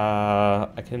manager.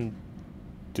 I can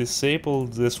disable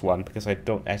this one because I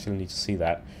don't actually need to see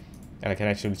that, and I can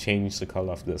actually change the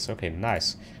color of this. Okay,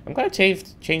 nice. I'm gonna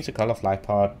change the color of light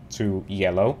pod to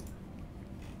yellow.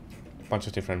 A bunch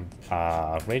of different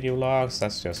radio logs.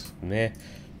 That's just meh.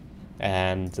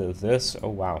 And this. Oh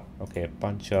wow. Okay, a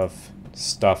bunch of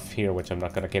stuff here which I'm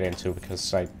not gonna get into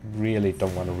because I really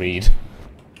don't want to read.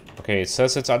 Okay, it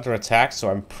says it's under attack, so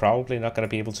I'm probably not gonna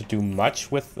be able to do much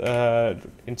with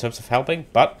in terms of helping,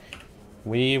 but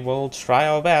We will try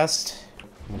our best.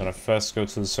 I'm gonna first go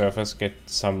to the surface, get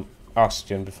some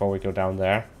oxygen before we go down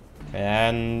there.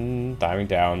 And diving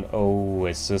down. Oh,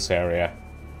 it's this area.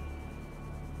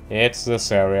 It's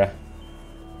this area.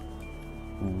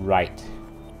 Right.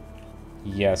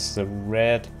 Yes, the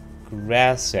red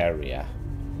grass area.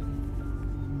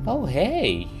 Oh,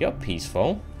 hey, you're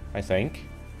peaceful, I think.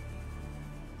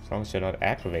 As long as you're not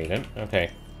aggravated.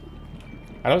 Okay.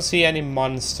 I don't see any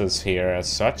monsters here as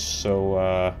such,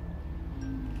 so,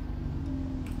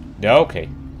 okay.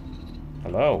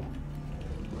 Hello.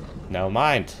 Never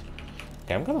mind.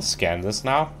 Okay, I'm gonna scan this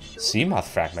now. Seamoth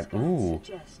fragment. Ooh.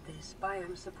 This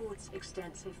biome supports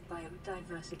extensive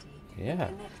biodiversity. Yeah.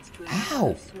 Connects to a Ow!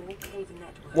 number of small cave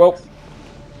networks. Whoa.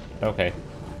 Okay.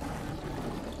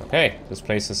 Okay, this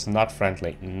place is not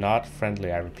friendly. Not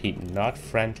friendly, I repeat, not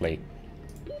friendly.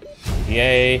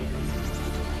 Yay.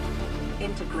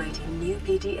 Integrating new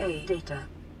PDA data.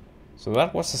 So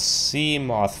that was a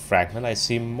Seamoth fragment. I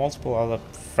see multiple other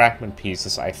fragment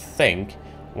pieces, I think.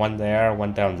 One there,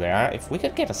 one down there. If we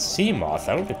could get a Seamoth,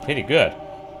 that would be pretty good.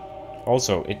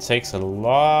 Also, it takes a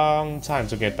long time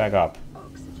to get back up.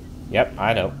 Oxygen. Yep,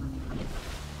 I know.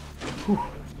 Whew.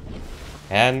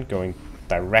 And going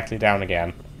directly down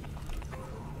again.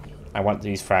 I want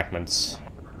these fragments.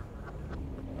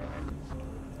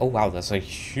 Oh wow, there's a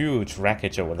huge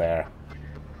wreckage over there.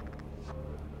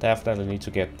 Definitely need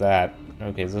to get that.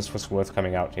 Okay, this was worth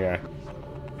coming out here.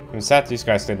 I'm sad these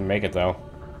guys didn't make it though.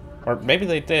 Or maybe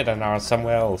they did and are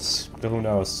somewhere else. But who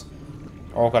knows?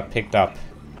 All got picked up.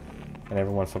 And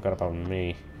everyone forgot about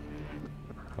me.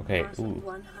 Okay, ooh.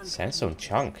 Sandstone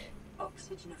chunk.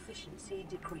 Oxygen efficiency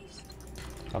decreased.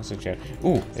 Oxygen.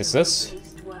 Ooh, is this?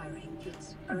 Waste wiring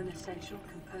is an essential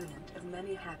component of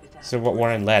many habitats. Silver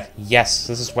ore and lead. Yes,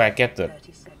 this is where I get it.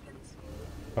 30 seconds.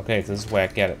 Okay, this is where I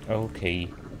get it. Okay.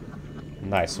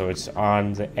 Nice, so it's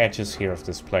on the edges here of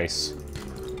this place.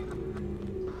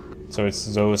 So it's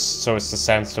those, so it's the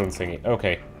sandstone thingy.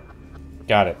 Okay.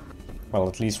 Got it. Well,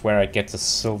 at least where I get the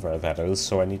silver, that is,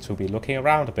 so I need to be looking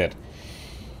around a bit.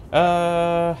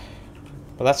 But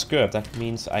that's good. That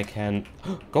means I can...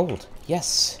 Gold!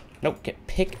 Yes! No,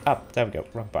 pick up. There we go.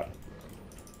 Wrong button.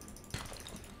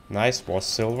 Nice, more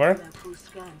silver. Local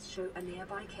scans show a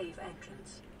nearby cave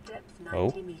entrance. Depth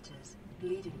 90 meters,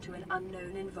 leading to an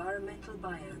unknown environmental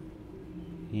biome.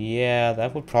 Yeah,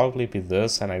 that would probably be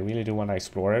this, and I really do want to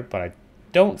explore it, but I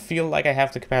don't feel like I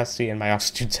have the capacity in my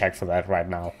oxygen tank for that right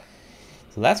now.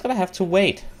 So that's gonna have to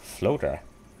wait. Floater.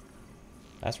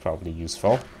 That's probably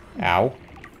useful. Ow.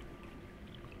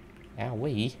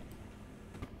 Owie.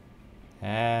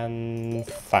 And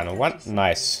final one.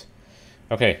 Nice.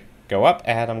 Okay, go up,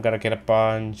 and I'm gonna get a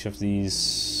bunch of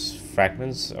these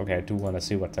fragments. Okay, I do want to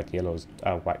see what that yellow,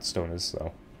 white stone is,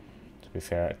 though. To be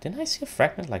fair, didn't I see a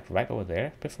fragment like right over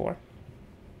there before?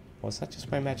 Or was that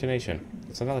just my imagination?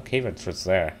 There's another cave entrance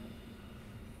there.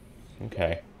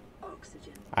 Okay.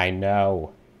 Oxygen. I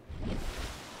know.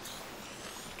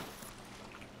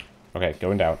 Okay,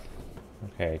 going down.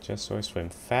 Okay, just so I swim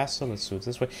faster, let's do it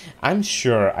this way. I'm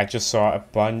sure I just saw a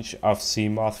bunch of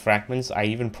Seamoth fragments. I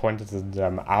even pointed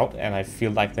them out, and I feel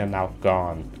like they're now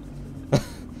gone.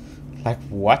 Like,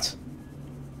 what?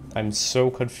 I'm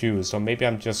so confused, or maybe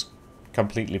I'm just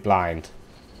completely blind.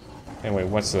 Anyway,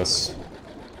 what's this?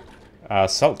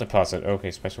 Salt deposit. Okay,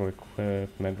 special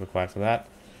equipment required for that.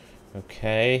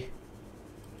 Okay.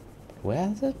 Where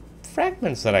are the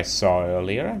fragments that I saw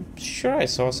earlier? I'm sure I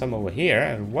saw some over here,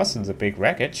 and it wasn't the big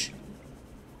wreckage.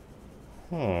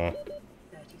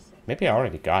 Maybe I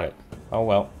already got it. Oh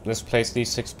well, this place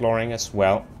needs exploring as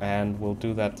well, and we'll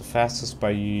do that the fastest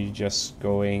by just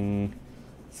going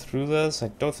through this. I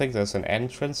don't think there's an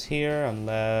entrance here,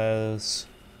 unless...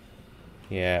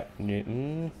 Yeah,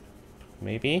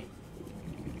 maybe?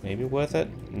 Maybe worth it?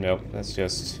 Nope, that's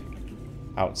just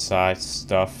outside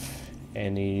stuff.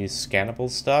 Any scannable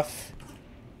stuff?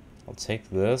 I'll take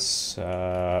this.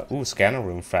 Ooh, scanner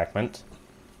room fragment.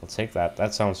 I'll take that.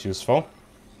 That sounds useful.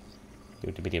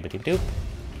 Doop-de-be-doop-de-doop.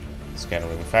 Scanner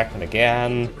room fragment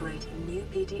again. Integrating new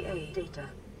PDA data.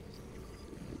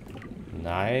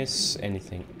 Nice.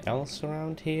 Anything else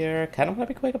around here? Kind of want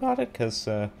to be quick about it, because...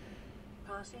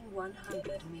 Passing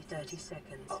 100 meters. 30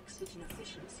 seconds. Oxygen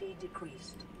efficiency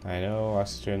decreased. I know,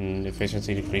 oxygen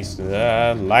efficiency decreased.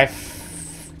 Life...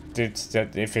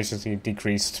 efficiency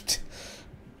decreased.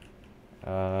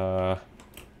 Okay,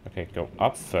 go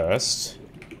up first.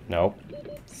 Nope.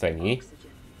 Thingy. Oxygen.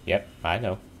 Yep, I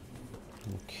know.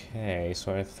 Okay,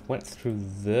 so I went through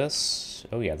this.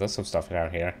 Oh yeah, there's some stuff down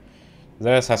here.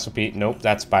 This has to be... Nope,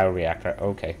 that's bioreactor.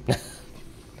 Okay.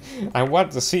 I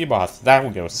want the sea moth. There we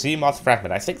go. Sea moth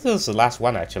fragment. I think this is the last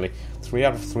one actually. 3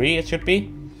 out of 3 it should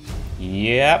be.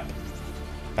 Yep.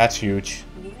 That's huge.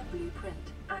 New blueprint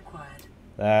acquired.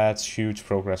 That's huge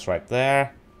progress right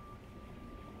there.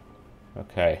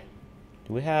 Okay.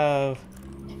 Do we have...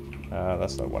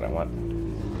 that's not what I want.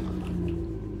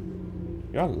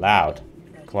 You're loud.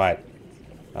 Quiet.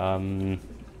 30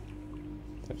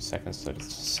 seconds, 30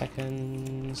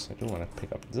 seconds. I do want to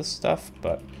pick up this stuff,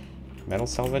 but... Metal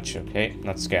salvage, okay,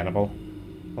 not scannable.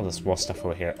 Oh, there's more stuff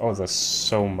over here. Oh, there's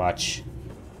so much.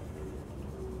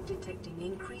 Detecting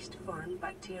increased foreign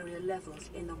bacteria levels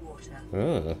in the water.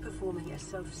 Ugh. Performing a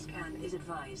self-scan is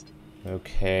advised.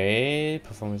 Okay,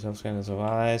 performing self-scan is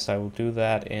advised. I will do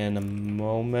that in a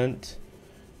moment.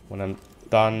 When I'm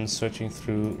done searching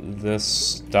through this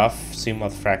stuff. Sea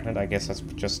moth fragment, I guess that's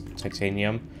just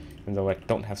titanium. Even though I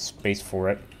don't have space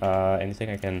for it. Anything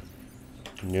I can...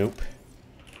 Nope.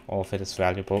 All of it is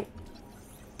valuable.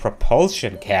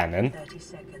 Propulsion cannon. 30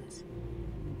 seconds.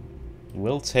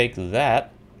 We'll take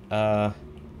that. That's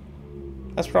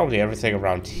probably everything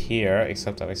around here,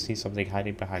 except that I see something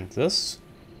hiding behind this.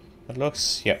 It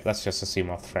looks... Yep, that's just a sea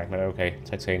moth fragment. Okay,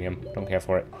 titanium. Don't care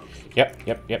for it.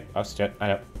 Yep. Oxygen. I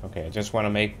know. Okay, I just want to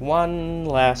make one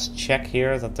last check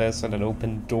here that there's an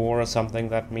open door or something.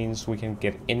 That means we can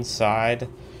get inside.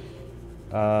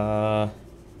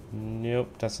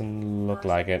 Nope, doesn't look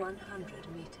like it.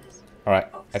 Alright,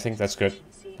 I think that's good.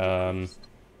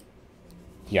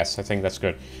 Yes, I think that's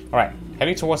good. Alright,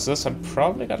 heading towards this, I'm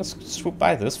probably gonna swoop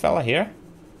by this fella here.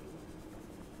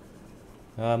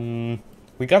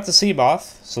 We got the sea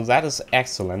moth, so that is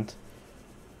excellent.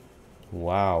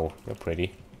 Wow, you're pretty.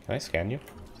 Can I scan you?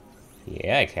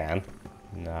 Yeah, I can.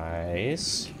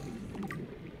 Nice.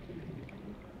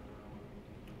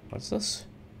 What's this?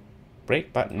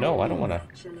 Break button? No, I don't wanna.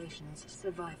 Congratulations,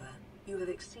 survivor. You have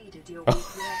exceeded your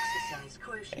weekly exercise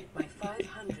quotient by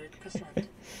 500%.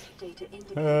 Data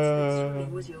indicates that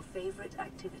swimming was your favorite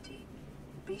activity.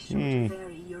 Be sure to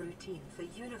vary your routine for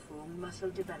uniform muscle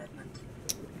development.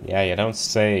 Yeah, you don't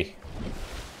say.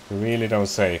 You really don't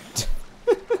say.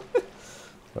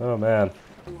 Oh man.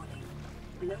 Warning.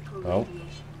 Local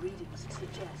radiation readings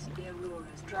suggest the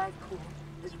Aurora's drive core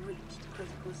has reached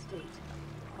critical state.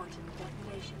 Quantum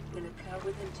detonation will occur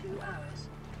within 2 hours.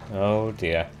 Oh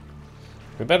dear.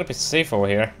 We better be safe over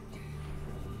here.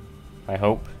 I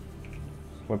hope.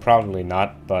 We're probably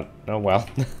not, but oh well.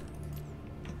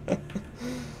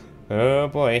 Oh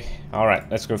boy. Alright,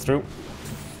 let's go through.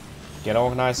 Get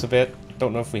organized a bit.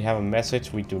 Don't know if we have a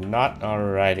message. We do not.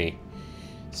 Alrighty.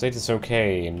 State is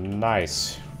okay.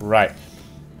 Nice. Right.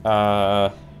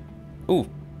 Ooh.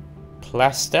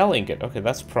 Plastel ingot. Okay,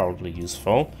 that's probably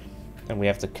useful. And we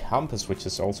have the compass, which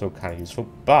is also kind of useful.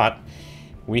 But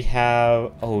we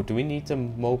have... Oh, do we need the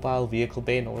mobile vehicle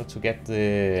bay in order to get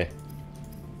the...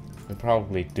 We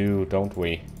probably do, don't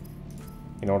we?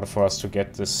 In order for us to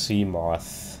get the sea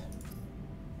moth.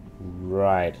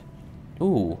 Right.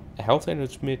 Ooh, a healthy and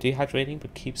dehydrating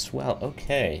but keeps well.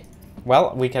 Okay.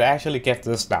 Well, we can actually get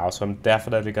this now, so I'm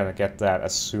definitely gonna get that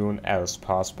as soon as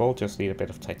possible. Just need a bit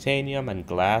of titanium and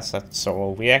glass. So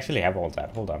we actually have all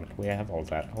that. Hold on. We have all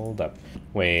that. Hold up.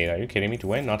 Wait, are you kidding me?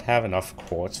 Do I not have enough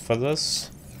quartz for this?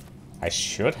 I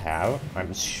should have.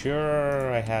 I'm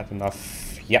sure I had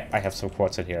enough. Yep, I have some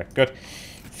quartz in here. Good.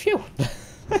 Phew.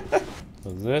 So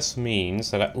this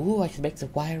means that ooh, I can make the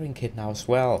wiring kit now as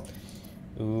well.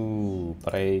 Ooh,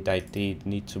 but I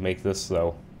need to make this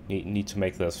though. Need to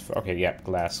make this. Okay, yeah,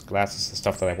 glass. Glass is the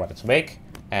stuff that I wanted to make.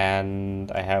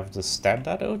 And I have the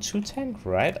standard O2 tank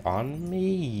right on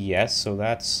me. Yes, so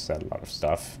that's a lot of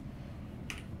stuff.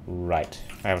 Right.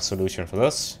 I have a solution for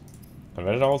this.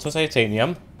 Convert it all to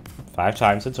titanium. 5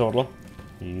 times in total.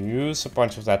 Use a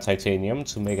bunch of that titanium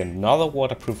to make another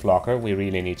waterproof locker. We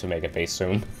really need to make a base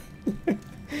soon.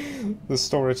 The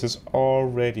storage is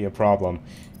already a problem.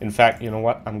 In fact, you know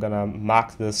what? I'm gonna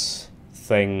mark this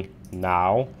thing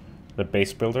now, the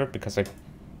base builder, because I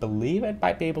believe it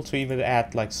might be able to even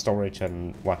add like storage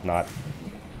and whatnot.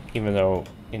 Even though,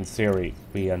 in theory,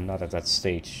 we are not at that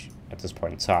stage at this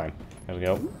point in time. There we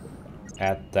go.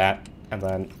 Add that. And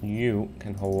then you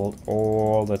can hold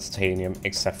all the titanium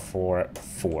except for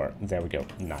 4. There we go.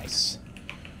 Nice.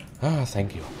 Ah,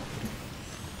 thank you.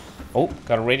 Oh,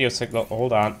 got a radio signal.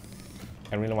 Hold on.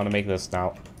 I really want to make this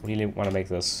now. Really want to make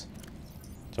this.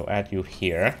 So add you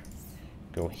here.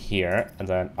 Go here. And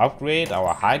then upgrade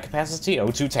our high capacity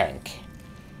O2 tank.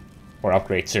 Or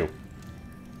upgrade 2.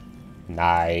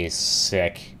 Nice.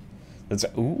 Sick. That's,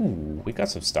 ooh, we got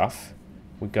some stuff.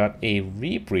 We got a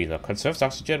rebreather. Conserves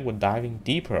oxygen when diving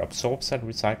deeper. Absorbs and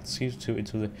recycles CO2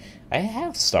 into the... I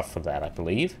have stuff for that, I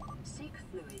believe. Seek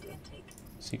fluid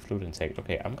Seek fluid intake.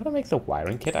 Okay, I'm gonna make the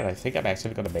wiring kit, and I think I'm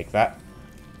actually gonna make that.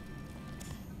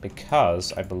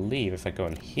 Because I believe if I go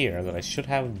in here, then I should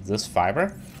have this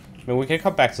fiber. I mean, we can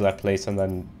come back to that place and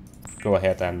then go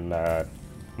ahead and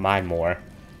mine more.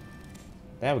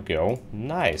 There we go.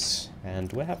 Nice. And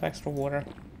do I have extra water?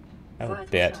 I have a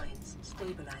bit.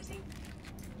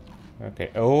 Okay.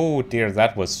 Oh dear,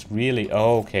 that was really...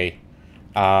 Oh, okay.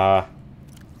 Do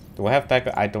I have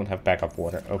backup? I don't have backup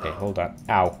water. Okay, hold on.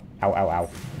 Ow. Ow, ow, ow.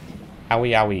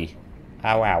 Owie, owie.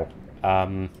 Ow,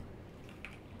 ow.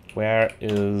 Where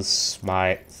is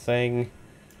my thing?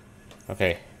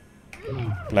 Okay.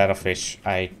 Bladderfish.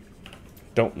 I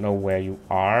don't know where you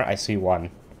are. I see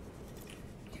one.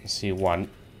 I see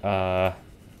one. That's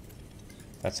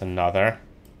another.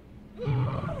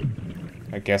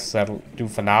 I guess that'll do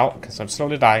for now, because I'm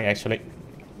slowly dying, actually.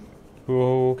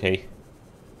 Okay.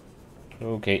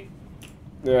 Okay.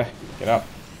 Get up.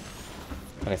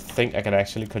 But I think I can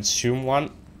actually consume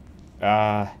one.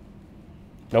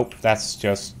 Nope, that's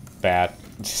just bad.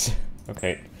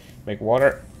 Okay. Make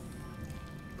water.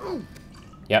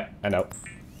 Yep, I know.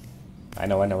 I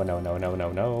know.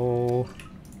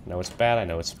 No, it's bad, I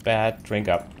know it's bad. Drink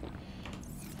up.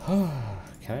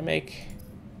 Can I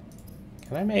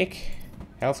make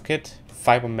health kit?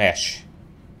 Fiber mesh.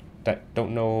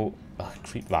 Don't know.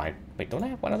 Creep line. Wait, don't I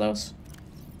have one of those?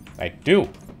 I do,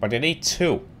 but I need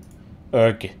 2.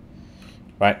 Ugh.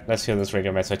 Right, let's hear this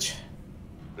radio message.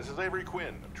 This is Avery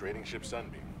Quinn of Trading Ship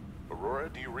Sunbeam. Aurora,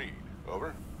 do you read?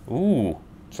 Over? Ooh,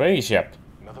 trading ship.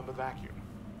 Nothing but vacuum.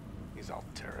 These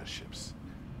Altera ships.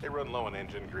 They run low on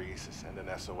engine grease, send an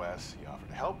SOS, you offer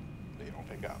to help, they don't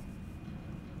pick up.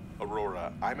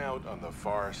 Aurora, I'm out on the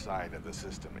far side of the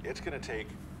system. It's gonna take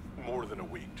more than a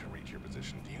week to reach your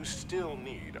position. Do you still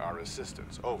need our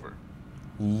assistance? Over.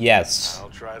 Yes. I'll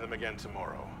try them again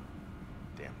tomorrow.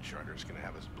 Damn charter's gonna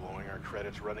have us blowing our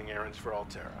credits running errands for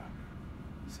Altera.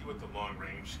 See what the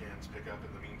long-range scans pick up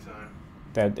in the meantime.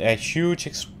 That a huge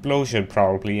explosion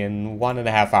probably in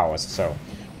 1.5 hours. So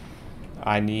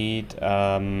I need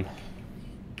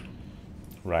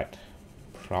right.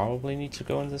 Probably need to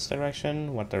go in this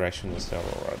direction. What direction is the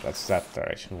Aurora? That's that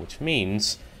direction, which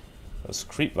means those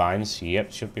creep lines,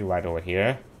 yep, should be right over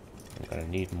here. I'm gonna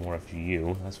need more of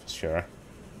you, that's for sure.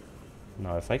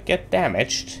 Now, if I get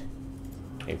damaged,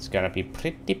 it's gonna be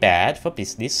pretty bad for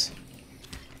business.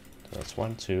 So that's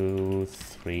 1, 2,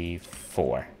 3,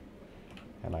 4.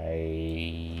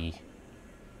 And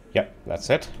yep, that's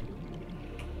it.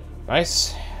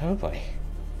 Nice. Oh boy.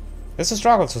 It's a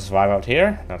struggle to survive out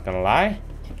here, not gonna lie.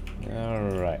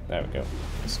 Alright, there we go.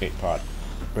 Escape pod.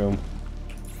 Boom.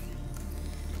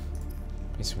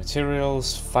 Basic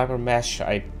materials, fiber mesh.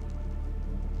 I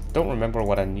don't remember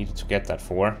what I needed to get that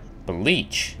for.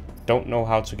 Bleach. Don't know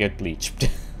how to get bleach.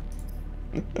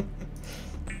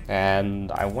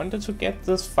 And I wanted to get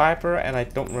this fiber, and I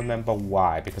don't remember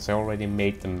why, because I already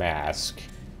made the mask.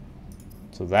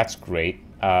 So that's great.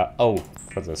 Oh,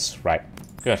 for this, right.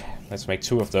 Good. Let's make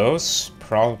 2 of those.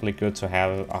 Probably good to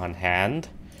have on hand.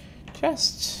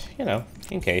 Just, you know,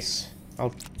 in case.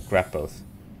 I'll grab both.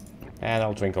 And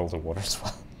I'll drink all the water as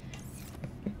well.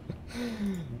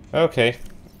 Okay.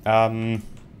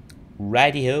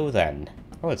 Righty-ho then.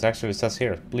 Oh, it says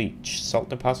here, bleach, salt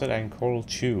deposit, and coral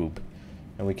tube.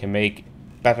 And we can make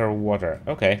better water.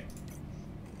 Okay.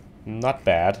 Not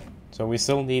bad. So we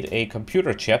still need a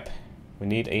computer chip. We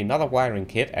need another wiring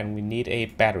kit, and we need a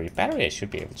battery. Battery I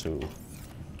should be able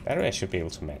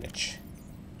to manage.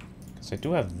 Because I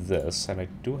do have this, and I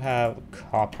do have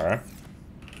copper.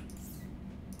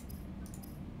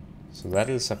 So that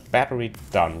is a battery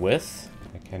done with.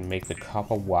 I can make the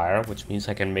copper wire, which means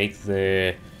I can make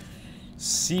the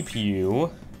CPU.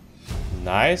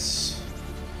 Nice.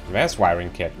 Advanced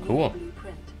wiring kit, cool.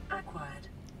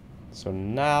 So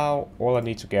now all I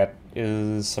need to get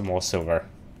is some more silver.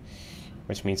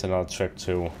 Which means another trip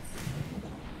to,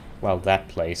 well, that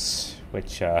place.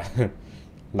 Which,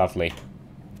 lovely.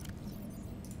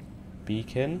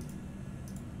 Beacon.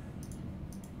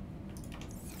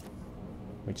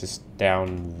 Which is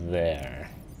down there.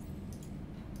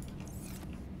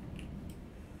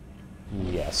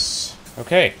 Yes.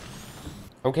 Okay.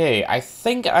 Okay, I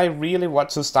think I really want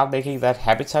to start making that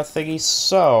habitat thingy,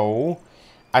 so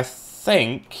I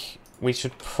think we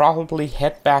should probably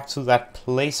head back to that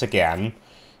place again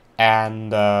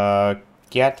and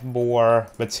get more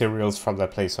materials from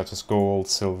that place, such as gold,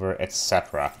 silver,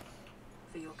 etc.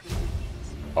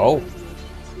 Oh.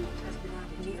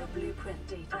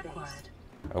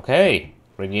 Okay,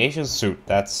 radiation suit.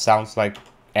 That sounds like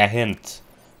a hint,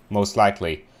 most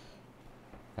likely.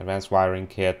 Advanced wiring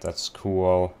kit, that's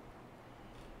cool.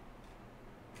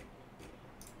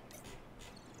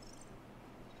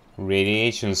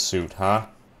 Radiation suit, huh?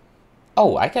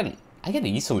 Oh, I can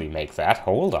easily make that.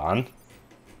 Hold on.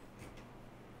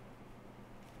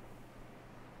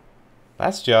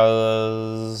 That's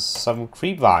just some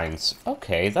creep vines.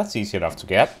 Okay, that's easy enough to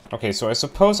get. Okay, so I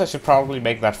suppose I should probably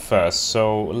make that first.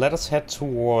 So let us head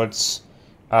towards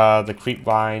the creep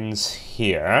vines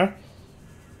here.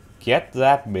 Get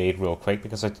that made real quick,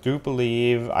 because I do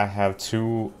believe I have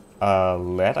 2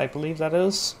 lead, I believe that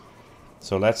is.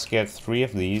 So let's get 3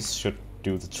 of these. Should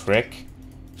do the trick.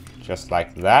 Just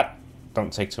like that.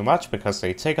 Don't take too much, because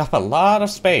they take up a lot of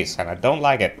space, and I don't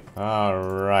like it.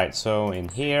 Alright, so in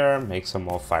here, make some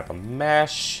more fiber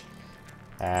mesh.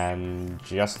 And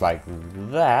just like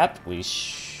that, we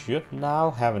should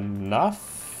now have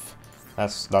enough.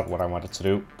 That's not what I wanted to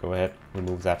do. Go ahead,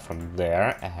 remove that from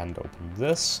there, and open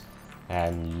this.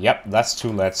 And yep, that's 2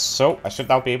 leads. So I should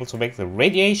now be able to make the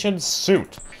radiation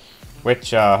suit.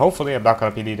 Which hopefully I'm not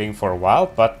going to be needing for a while,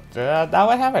 but now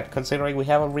I have it, considering we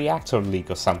have a reactor leak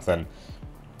or something.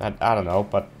 And I don't know,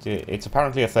 but it's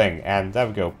apparently a thing. And there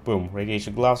we go, boom,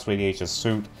 radiation gloves, radiation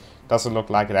suit. Doesn't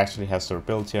look like it actually has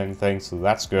durability or anything, so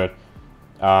that's good.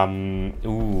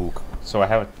 Ooh, so I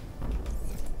have it.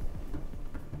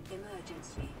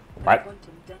 Emergency. What?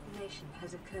 Quantum detonation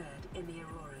has occurred in the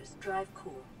Aurora's drive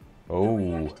core. Oh. The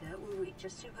reactor will reach a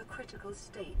supercritical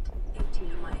state in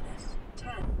T-minus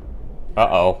 10.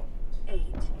 Uh-oh. 8,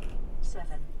 7,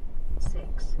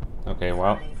 6. Okay,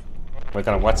 well, 5, we're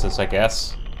gonna watch this, I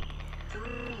guess. 3.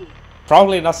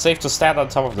 Probably not safe to stand on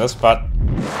top of this, but...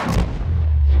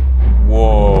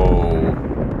 Whoa.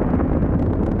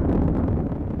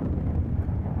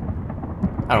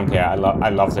 I don't care, I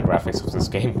love the graphics of this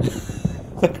game.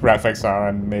 The graphics are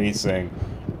amazing.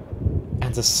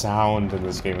 And the sound in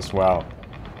this game as well.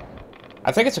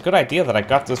 I think it's a good idea that I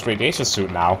got this radiation suit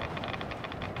now.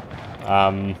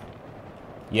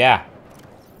 Yeah.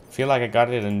 Feel like I got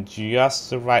it in just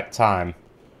the right time.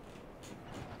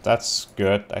 That's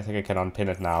good. I think I can unpin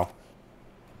it now.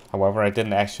 However, I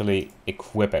didn't actually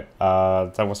equip it.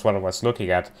 That was what I was looking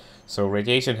at. So,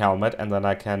 radiation helmet, and then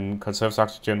I can conserve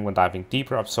oxygen when diving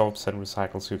deeper, absorbs and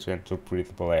recycles CO2 into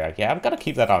breathable air. Yeah, I'm gonna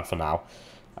keep that on for now.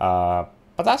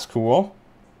 But that's cool.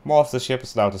 More of the ship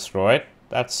is now destroyed.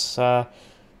 That's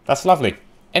lovely.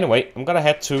 Anyway, I'm gonna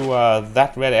head to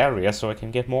that red area so I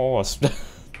can get more ores.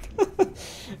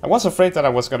 I was afraid that I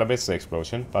was gonna miss the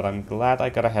explosion, but I'm glad I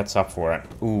got a heads up for it.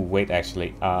 Ooh, wait,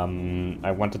 actually.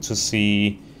 I wanted to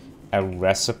see a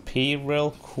recipe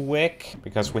real quick,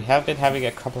 because we have been having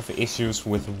a couple of issues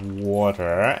with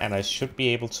water, and I should be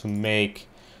able to make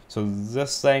so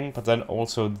this thing, but then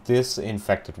also this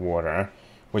infected water,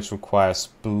 which requires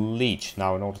bleach.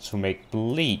 Now, in order to make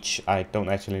bleach, I don't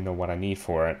actually know what I need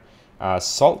for it.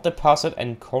 Salt deposit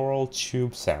and coral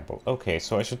tube sample. Okay,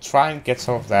 so I should try and get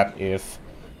some of that if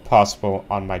possible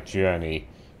on my journey.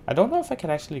 I don't know if I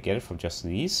can actually get it from just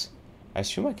these. I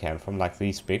assume I can from like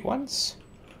these big ones.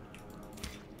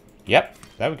 Yep,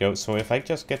 there we go. So if I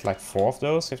just get like 4 of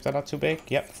those, if they're not too big.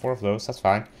 Yep, 4 of those, that's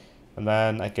fine. And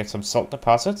then I get some salt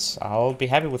deposits. I'll be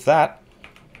happy with that.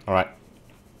 Alright,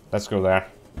 let's go there.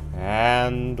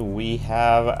 And we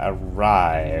have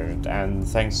arrived, and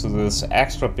thanks to this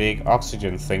extra big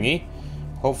oxygen thingy,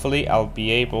 hopefully I'll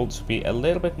be able to be a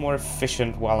little bit more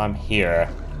efficient while I'm here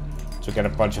to get a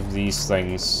bunch of these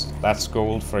things. That's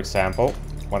gold, for example.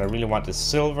 What I really want is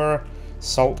silver,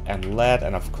 salt, and lead,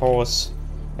 and of course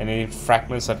any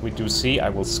fragments that we do see I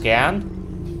will scan,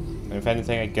 and if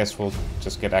anything I guess we'll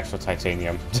just get extra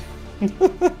titanium.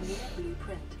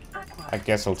 I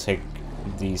guess I'll take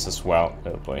these as well.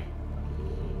 Oh boy.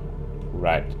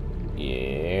 Right.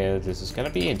 Yeah, this is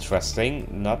gonna be interesting.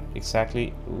 Not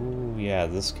exactly... Ooh, yeah,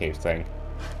 this cave thing.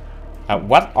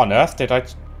 What on earth did I...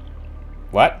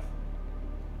 What?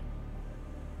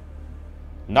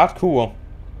 Not cool.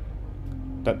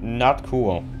 Not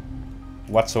cool.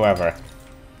 Whatsoever.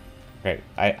 Okay,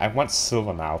 I want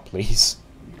silver now, please.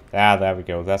 Ah, there we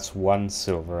go. That's 1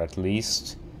 silver at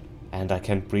least. And I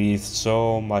can breathe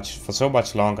so much, for so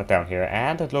much longer down here.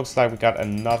 And it looks like we got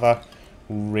another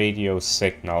radio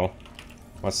signal.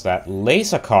 What's that?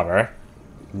 Laser cutter?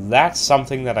 That's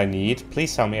something that I need.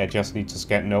 Please tell me I just need to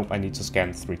scan. Nope, I need to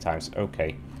scan 3 times.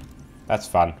 Okay. That's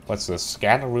fun. What's this?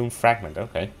 Scanner room fragment.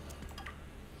 Okay.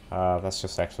 That's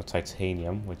just extra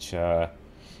titanium, which I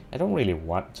don't really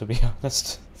want, to be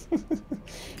honest.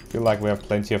 Feel like we have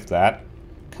plenty of that.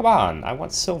 Come on, I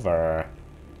want silver.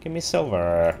 Give me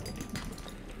silver.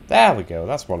 There we go,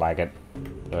 that's more like it.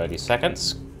 30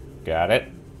 seconds. Got it.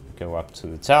 Go up to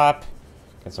the top.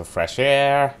 Get some fresh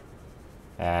air.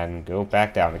 And go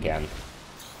back down again.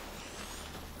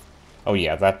 Oh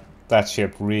yeah, that that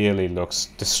ship really looks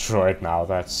destroyed now.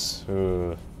 That's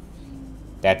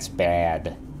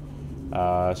bad.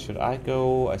 Should I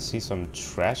go? I see some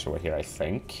trash over here, I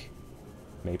think.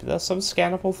 Maybe there's some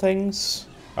scannable things?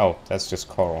 Oh, that's just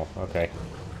coral. Okay.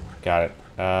 Got it.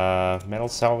 Metal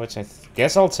salvage, I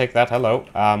guess I'll take that. Hello.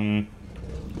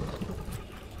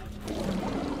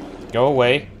 Go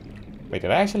away. Wait, did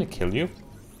I actually kill you?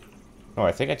 No,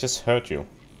 I think I just hurt you.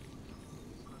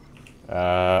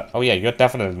 Oh yeah, you're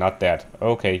definitely not dead.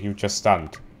 Okay, you just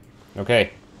stunned.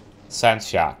 Okay. Sand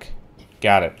shark.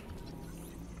 Got it.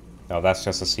 No, that's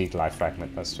just a sea glide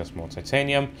fragment. That's just more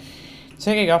titanium.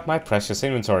 Taking up my precious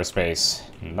inventory space.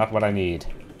 Not what I need.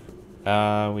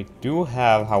 We do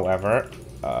have, however,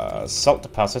 salt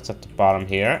deposits at the bottom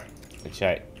here, which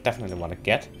I definitely want to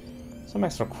get. Some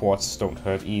extra quartz don't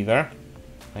hurt either,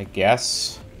 I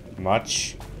guess.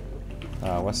 Much.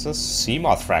 What's this? Sea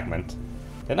moth fragment.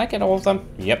 Did I get all of them?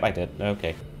 Yep, I did.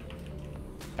 Okay.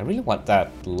 I really want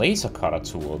that laser cutter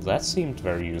tool. That seemed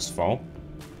very useful.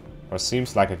 Or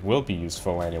seems like it will be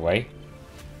useful anyway.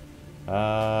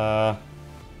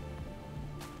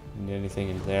 Anything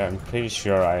in there? I'm pretty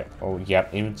sure I... Oh,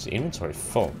 yep, inventory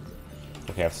full.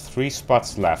 Okay, I have 3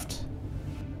 spots left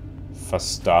for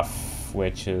stuff,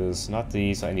 which is not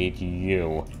these. I need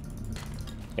you.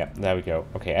 Yep, there we go.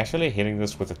 Okay, actually hitting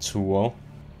this with a tool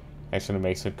actually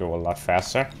makes it go a lot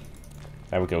faster.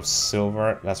 There we go,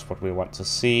 silver. That's what we want to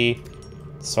see.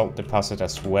 Salt deposit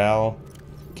as well.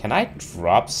 Can I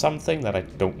drop something that I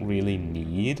don't really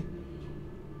need?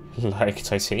 Like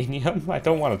titanium? I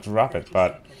don't want to drop it,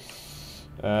 but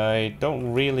I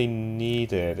don't really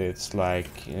need it. It's like...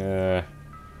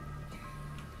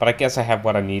 But I guess I have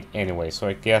what I need anyway, so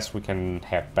I guess we can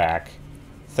head back.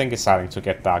 Thing is starting to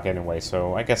get dark anyway,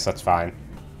 so I guess that's fine.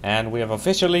 And we have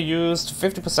officially used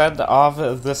 50%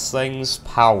 of this thing's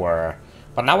power.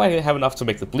 But now I have enough to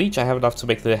make the bleach, I have enough to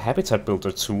make the habitat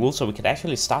builder tool, so we can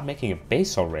actually start making a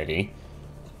base already.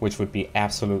 Which would be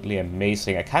absolutely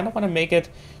amazing. I kind of want to make it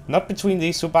not between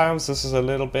these 2 biomes. This is a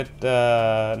little bit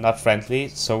not friendly.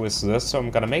 So is this. So I'm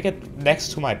going to make it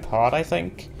next to my pod, I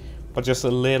think. But just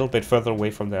a little bit further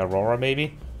away from the Aurora,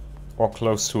 maybe. Or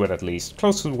close to it, at least.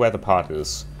 Close to where the pod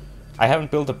is. I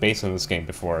haven't built a base in this game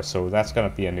before, so that's going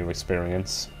to be a new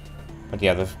experience. But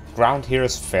yeah, the ground here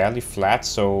is fairly flat,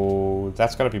 so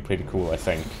that's going to be pretty cool, I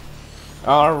think.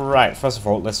 Alright, first of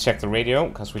all, let's check the radio,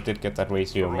 because we did get that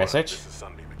radio Aurora, message. This is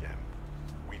Sunbeam again.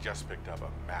 We just picked up a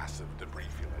massive debris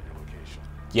field at your location.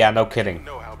 Yeah, no I kidding. didn't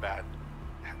know how bad,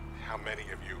 how many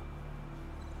of you,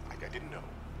 I didn't know.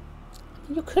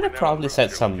 You could have We're now probably approved said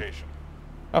your some... location.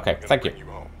 Okay, I'm gonna thank you. bring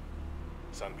home.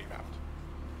 Sunbeam out.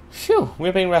 Phew,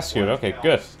 we're being rescued. What Okay,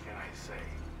 good. else can I say?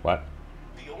 What?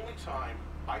 The only time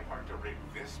I parked a rig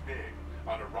this big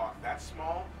on a rock that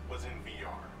small was in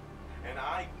VR, and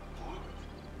I blew it.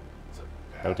 It's a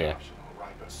bad Oh dear. option, all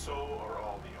right, but so are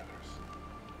all the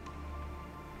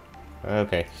others.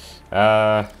 Okay.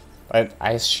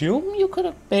 I assume you could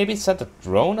have maybe sent a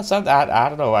drone or something. I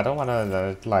don't know. I don't want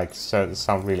to like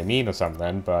sound really mean or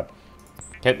something, but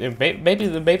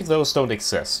maybe those don't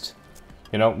exist.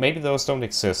 You know, maybe those don't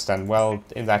exist, and well,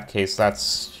 in that case,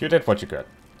 that's you did what you could.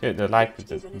 You did, like,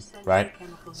 right?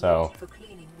 So. For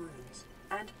cleaning wounds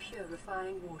and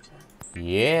purifying water.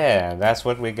 Yeah, that's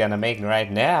what we're gonna make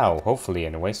right now. Hopefully,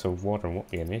 anyway, so water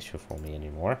won't be an issue for me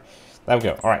anymore. There we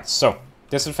go. Alright, so,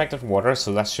 disinfected water,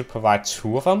 so that should provide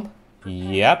 2 of them.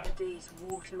 Yep. Today's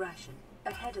water ration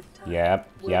ahead of time Yep,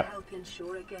 will yep. help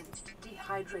ensure against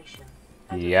dehydration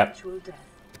and Yep. eventual death.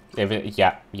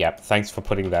 Yep, thanks for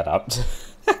putting that up.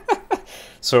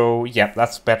 So, yeah,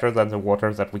 that's better than the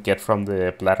water that we get from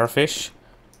the bladderfish.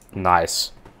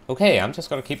 Nice. Okay, I'm just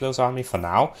gonna keep those on me for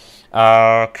now.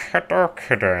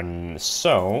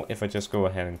 So, if I just go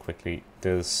ahead and quickly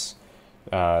this...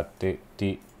 no,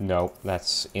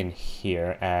 that's in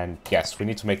here. And yes, we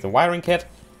need to make the wiring kit.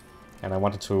 And I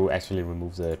wanted to actually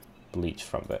remove the bleach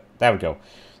from it. There we go.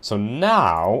 So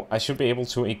now, I should be able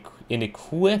to, in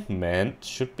equipment,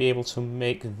 should be able to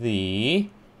make the...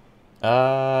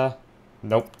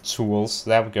 Nope, tools.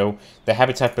 There we go. The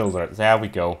habitat builder. There we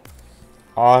go.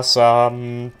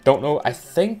 Awesome. Don't know. I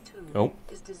think. Oh.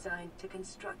 Is designed to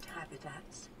construct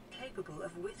habitats capable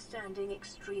of withstanding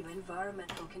extreme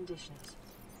environmental conditions.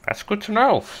 That's good to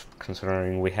know,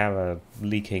 considering we have a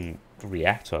leaking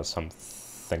reactor or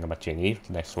something about Ginny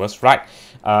next to us. Right.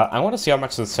 I want to see how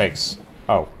much this takes.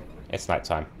 Oh, it's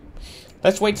nighttime.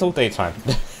 Let's wait till daytime.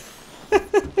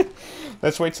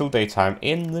 Let's wait till daytime.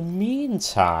 In the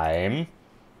meantime,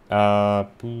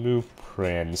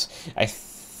 blueprints. I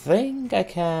think I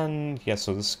can... Yeah,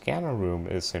 so the scanner room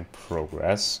is in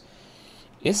progress.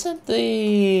 Isn't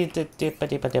the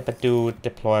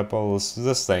deployables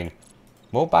this thing?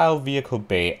 Mobile vehicle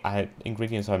bay.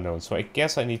 Ingredients unknown. So I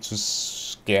guess I need to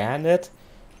scan it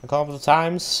a couple of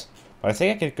times. But I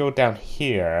think I could go down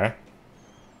here.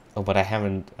 Oh, but I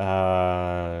haven't.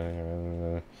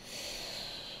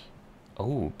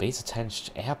 Oh, base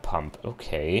attached air pump.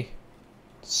 Okay.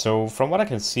 So from what I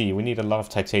can see, we need a lot of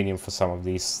titanium for some of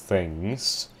these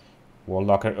things. Wall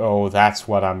locker. Oh, that's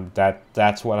what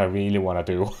that's what I really want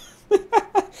to do.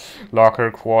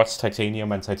 Locker, quartz,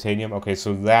 titanium, and titanium. Okay,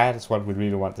 so that is what we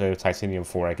really want the titanium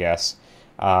for, I guess.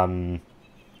 Haven't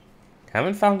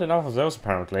found enough of those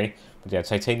apparently. But yeah,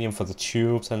 titanium for the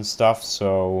tubes and stuff.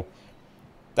 So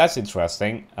that's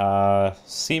interesting.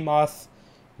 Seamoth.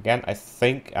 Again, I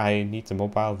think I need the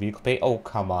mobile vehicle bay. Oh,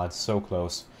 come on, so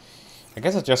close. I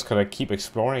guess I just gotta keep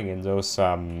exploring in those,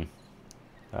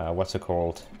 what's it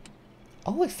called?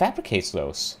 Oh, it fabricates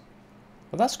those.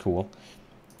 Well, that's cool.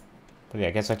 But yeah,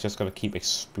 I guess I just gotta keep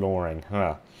exploring,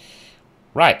 huh?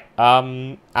 Right,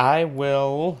 I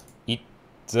will eat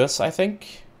this, I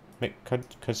think.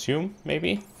 Consume,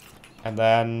 maybe? And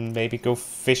then maybe go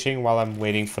fishing while I'm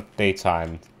waiting for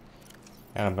daytime.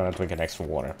 And I'm gonna drink an extra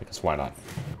water, because why not?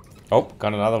 Oh,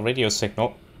 got another radio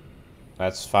signal.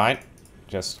 That's fine.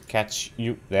 Just catch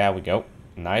you. There we go.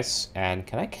 Nice. And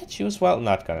can I catch you as well? I'm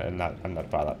not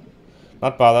bothered.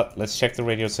 Not bothered. Let's check the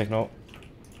radio signal.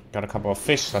 Got a couple of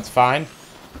fish. That's fine.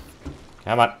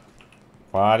 Come on.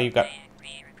 What do you got?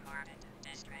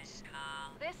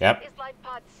 Yep. This is life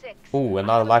pod 6. Ooh,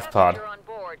 another life pod. On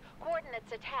board.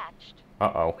 Coordinates attached.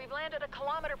 Uh-oh. We've landed a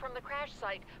kilometer from the crash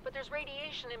site, but there's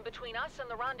radiation in between us and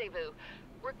the rendezvous.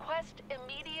 Request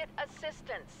immediate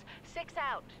assistance. 6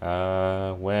 out.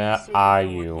 Where are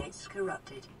you?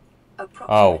 Corrupted. Approximate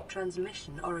Oh.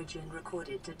 Transmission origin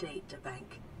recorded to data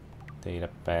bank. Data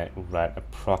bank, right,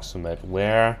 approximate.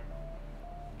 Where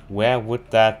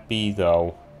would that be,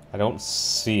 though? I don't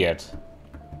see it.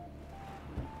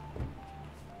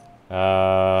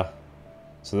 So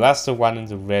that's the one in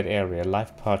the red area,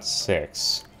 life pod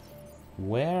 6.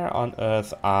 Where on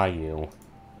earth are you?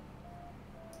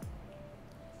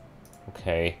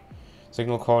 Okay.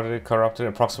 Signal corrupted,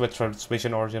 approximate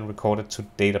transmission origin recorded to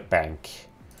data bank.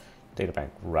 Data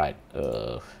bank, right.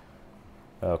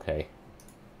 Okay.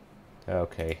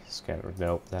 Okay, scanner.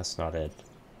 Nope, that's not it.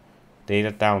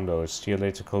 Data downloads,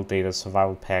 geological data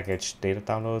survival package. Data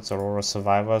downloads, Aurora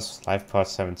survivors, life pod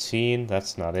 17.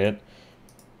 That's not it.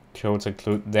 Codes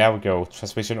include. There we go.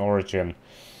 Transmission origin.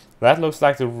 That looks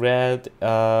like the red.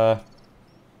 A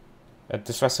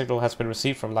distress signal has been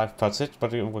received from life pod 6,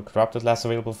 but it was corrupted. Last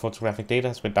available photographic data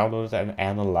has been downloaded and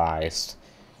analyzed.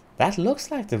 That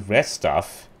looks like the red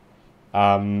stuff.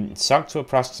 Sunk to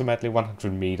approximately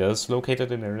 100 meters, located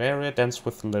in an area dense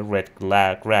with red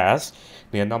grass,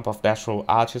 near a number of natural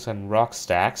arches and rock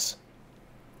stacks.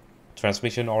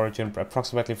 Transmission origin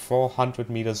approximately 400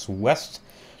 meters northwest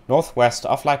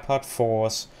of life pod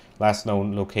 4's last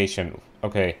known location.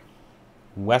 Okay,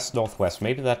 west-northwest.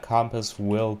 Maybe that compass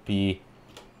will become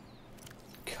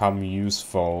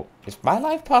useful. Is my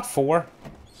life pod 4?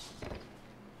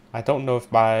 I don't know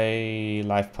if my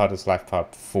life pod is life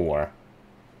pod 4.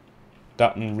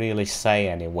 Doesn't really say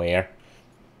anywhere.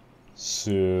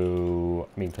 So,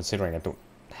 I mean, considering I don't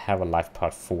have a life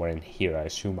pod 4 in here, I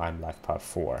assume I'm life pod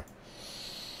 4.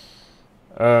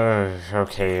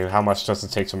 Okay, how much does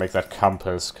it take to make that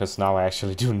compass? Because now I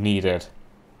actually do need it.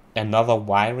 Another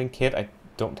wiring kit? I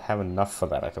don't have enough for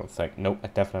that, I don't think. Nope, I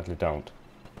definitely don't.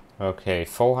 Okay,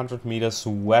 400 meters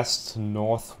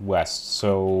west-northwest.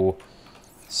 So,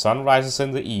 sun rises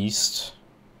in the east.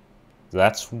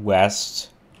 That's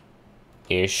west-ish,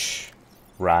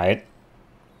 right?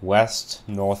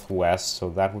 West-northwest, so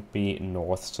that would be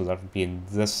north. So that would be in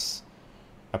this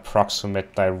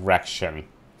approximate direction.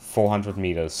 400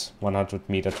 meters, 100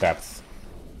 meter depth.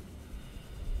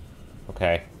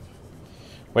 Okay.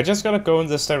 We're just gonna go in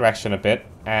this direction a bit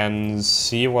and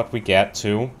see what we get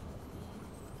to.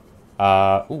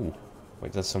 Ooh.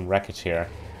 Wait, there's some wreckage here.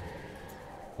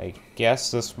 I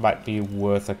guess this might be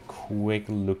worth a quick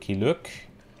looky-look.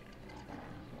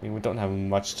 I mean, we don't have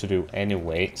much to do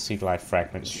anyway. Sea glide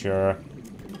fragment, sure.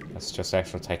 That's just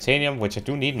extra titanium, which I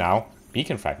do need now.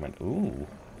 Beacon fragment, ooh.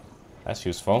 That's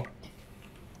useful.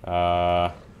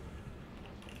 I'm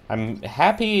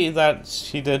happy that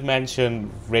she did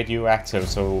mention radioactive,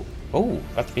 so... Oh,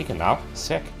 got the beacon now.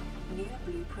 Sick. New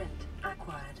blueprint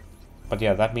acquired. But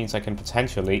yeah, that means I can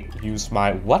potentially use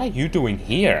my... What are you doing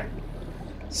here?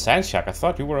 Sandshark, I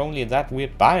thought you were only in that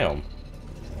weird biome.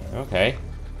 Okay.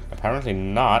 Apparently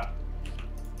not.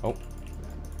 Oh.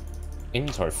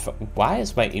 Inventory full. Why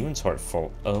is my inventory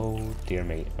full? Oh, dear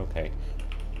me. Okay.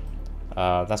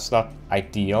 That's not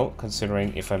ideal,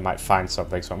 considering if I might find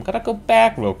something. So I'm gonna go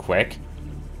back real quick.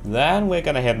 Then we're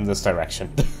gonna head in this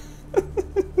direction.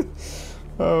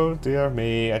 Oh dear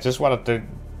me. I just wanted to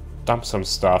dump some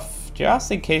stuff,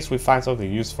 just in case we find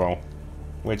something useful.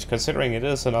 Which, considering it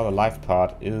is another life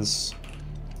pod, is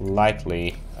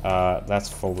likely. That's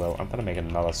full though. I'm gonna make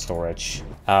another storage.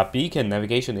 Beacon,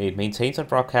 navigation aid, maintains and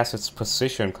broadcasts its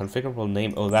position, configurable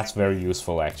name. Oh, that's very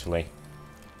useful actually.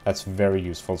 That's very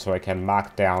useful, so I can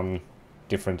mark down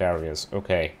different areas.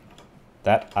 Okay.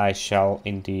 That I shall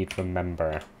indeed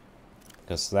remember.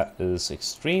 Because that is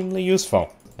extremely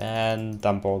useful. And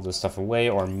dump all this stuff away,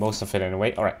 or most of it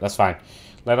anyway. Alright, that's fine.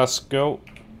 Let us go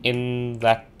in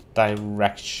that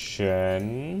direction.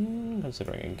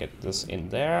 Considering I can get this in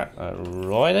there.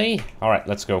 Righty. Alright,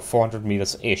 let's go. 400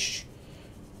 meters-ish.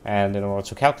 And in order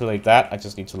to calculate that, I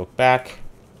just need to look back.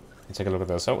 And take a look at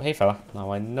this. Oh, hey fella.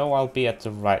 Now I know I'll be at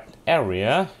the right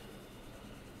area.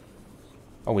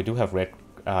 Oh, we do have red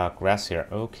grass here.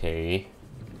 Okay.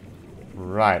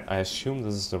 Right, I assume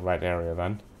this is the right area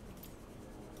then.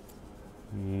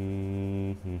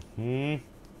 And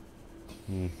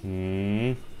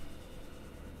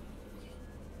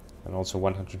also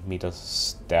 100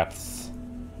 meters depth.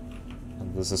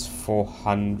 And this is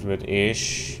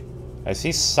 400-ish. I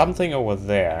see something over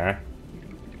there.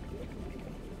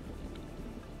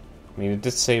 I mean, it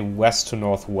did say west to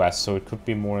northwest, so it could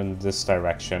be more in this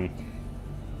direction.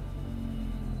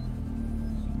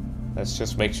 Let's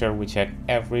just make sure we check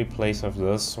every place of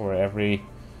this, or every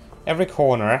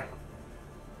corner.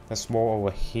 There's more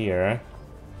over here.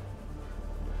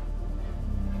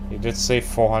 It did say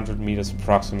 400 meters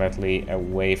approximately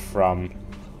away from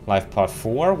life pod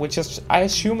 4, which is, I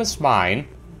assume, is mine.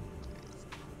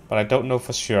 But I don't know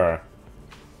for sure.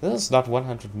 This is not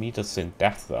 100 meters in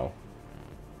depth though,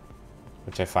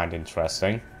 which I find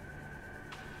interesting.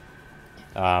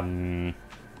 Oh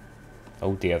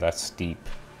dear, that's deep.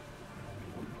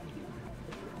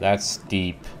 That's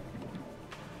deep.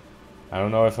 I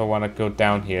don't know if I want to go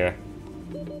down here.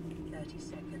 30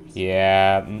 seconds.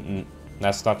 Yeah,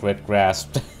 that's not red grass.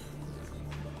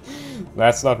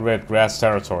 That's not red grass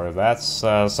territory. That's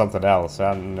something else.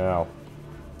 No.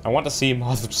 I want to see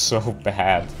moths so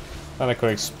bad. Then I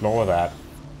could explore that.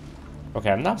 Okay,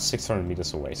 I'm now 600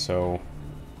 meters away, so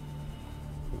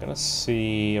I'm gonna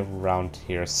see around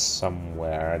here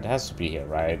somewhere. It has to be here,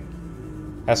 right?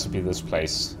 It has to be this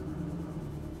place.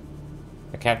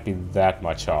 I can't be that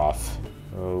much off.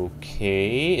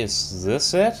 Okay, is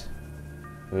this it?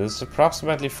 This is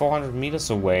approximately 400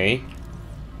 meters away.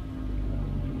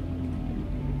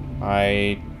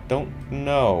 I don't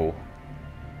know.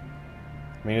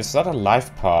 I mean, it's not a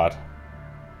life pod,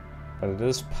 but it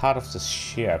is part of the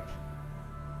ship.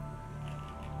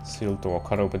 Sealed door,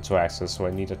 cut open to access, so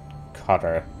I need a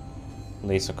cutter.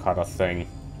 Laser cutter thing.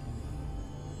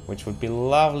 Which would be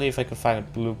lovely if I could find a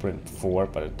blueprint for,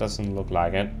 but it doesn't look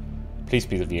like it. Please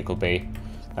be the vehicle bay.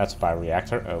 That's a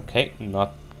bioreactor. Okay,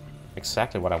 not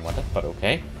exactly what I wanted, but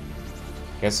okay.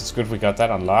 Guess it's good we got that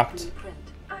unlocked. Blueprint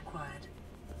acquired.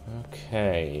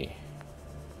 Okay.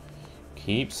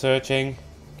 Keep searching.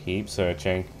 Keep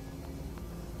searching.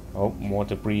 Oh, more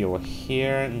debris over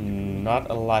here. Not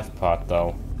a life pod,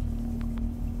 though.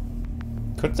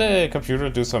 Could the computer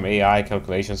do some AI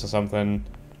calculations or something?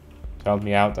 Help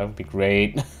me out, that would be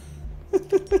great.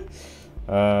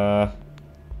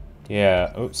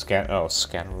 Yeah. Oh,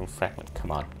 scan room fragment.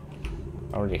 Come on.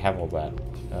 I already have all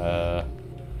that.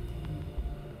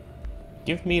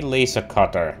 Give me laser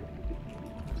cutter.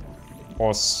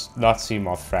 Or not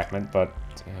CMOS fragment, but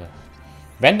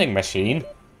vending machine.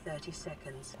 30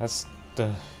 seconds. That's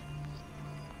the.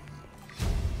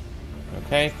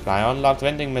 Okay, I unlocked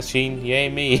vending machine. Yay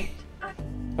me.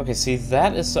 Okay, see,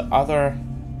 that is the other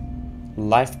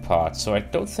life pod, so I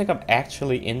don't think I'm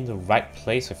actually in the right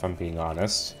place, if I'm being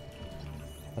honest.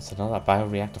 That's another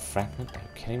bioreactor fragment. Are you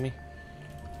kidding me?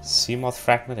 CMOS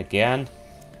fragment again.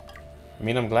 I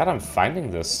mean, I'm glad I'm finding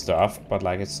this stuff, but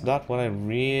like, it's not what I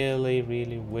really,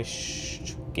 really wish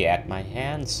to get my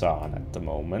hands on at the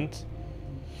moment.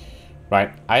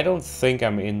 Right, I don't think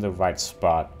I'm in the right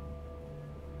spot.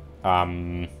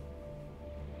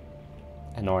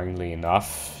 Annoyingly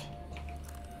enough.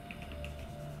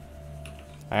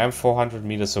 I am 400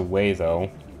 meters away though.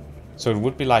 So it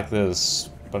would be like this,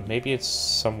 but maybe it's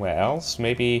somewhere else.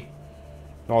 Maybe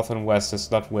north and west is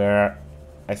not where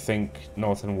I think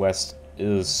north and west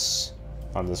is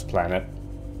on this planet.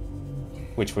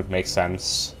 Which would make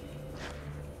sense.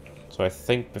 So I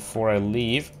think before I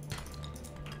leave,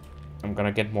 I'm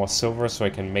gonna get more silver so I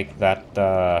can make that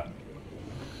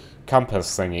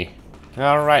compass thingy.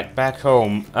 Alright, back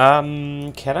home.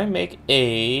 Can I make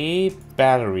a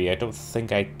battery? I don't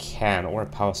think I can, or a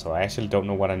power cell. I actually don't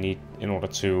know what I need in order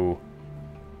to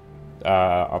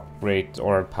upgrade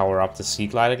or power up the Sea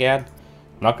Glide again.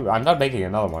 I'm not making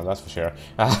another one, that's for sure.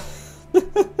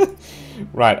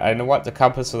 Right, I know what the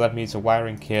compass, so that means a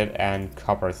wiring kit and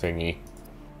copper thingy.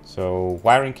 So,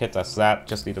 wiring kit does that,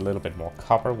 just need a little bit more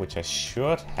copper, which I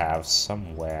should have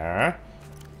somewhere.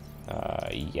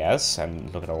 Yes,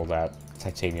 and look at all that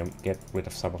titanium. Get rid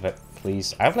of some of it,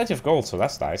 please. I have plenty of gold, so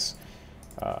that's nice.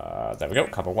 There we go,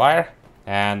 copper wire.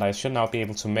 And I should now be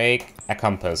able to make a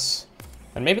compass.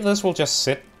 And maybe this will just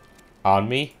sit on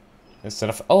me instead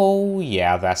of... Oh,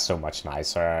 yeah, that's so much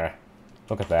nicer.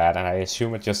 Look at that, and I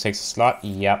assume it just takes a slot.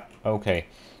 Yep, okay.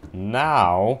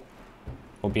 Now,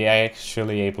 we'll be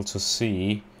actually able to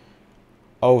see...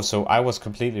 Oh, so I was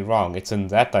completely wrong. It's in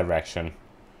that direction.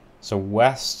 So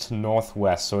west,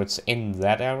 northwest. So it's in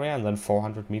that area and then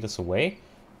 400 meters away.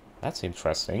 That's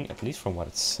interesting, at least from what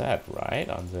it said, right?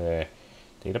 On the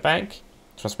databank.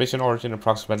 Transmission origin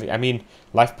approximately. I mean,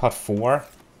 life pod 4.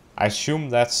 I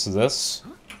assume that's this.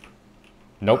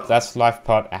 Nope, that's life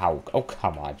pod. Ow. Oh,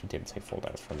 come on. You didn't take full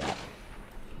damage from that.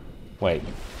 Wait.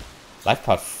 Life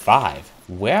pod 5?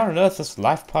 Where on earth is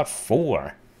life pod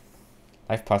 4?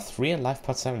 Life pod 3 and life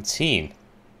pod 17.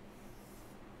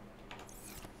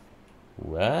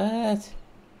 What?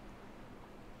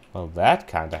 Well, that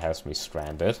kinda has me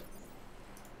stranded.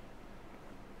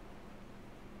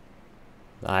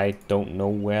 I don't know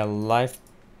where life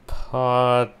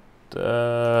pod...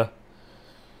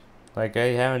 Like, I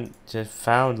haven't just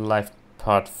found life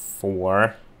pod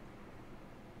 4.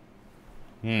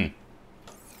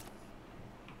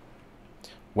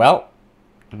 Well,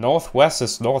 northwest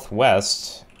is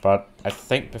northwest, but I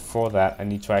think before that I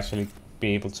need to actually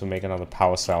be able to make another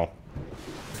power cell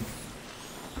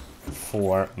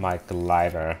for my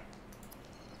glider.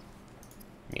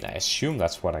 I mean, I assume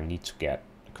that's what I need to get.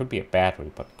 It could be a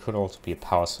battery, but it could also be a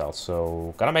power cell.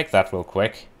 So, gonna make that real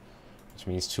quick, which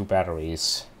means 2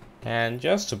 batteries. And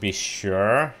just to be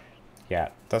sure, yeah,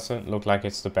 doesn't look like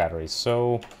it's the battery.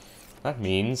 So, that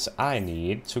means I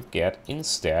need to get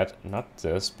instead, not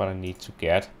this, but I need to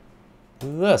get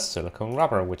this silicone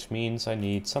rubber, which means I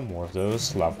need some more of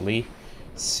those lovely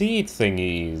seed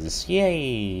thingies.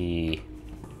 Yay!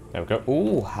 There we go.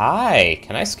 Ooh, hi!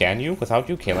 Can I scan you without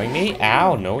you killing me?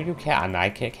 Ow, no you can't. I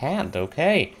can't.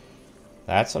 Okay.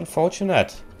 That's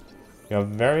unfortunate. You're a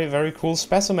very, very cool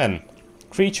specimen.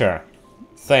 Creature.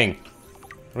 Thing.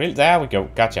 Really? There we go.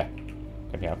 Gotcha.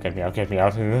 Get me out, get me out, get me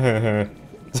out.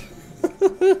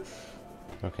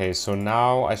 Okay, so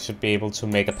now I should be able to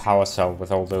make a power cell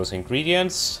with all those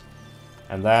ingredients.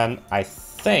 And then I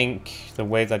think the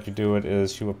way that you do it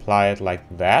is you apply it like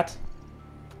that.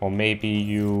 Or maybe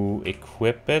you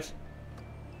equip it.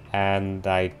 And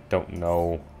I don't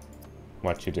know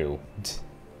what you do.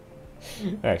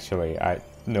 Actually, I have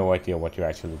no idea what you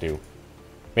actually do.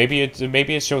 Maybe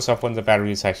it shows up when the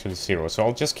battery is actually 0. So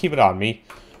I'll just keep it on me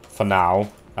for now.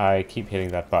 I keep hitting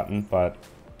that button, but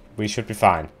we should be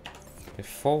fine.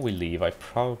 Before we leave, I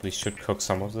probably should cook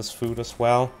some of this food as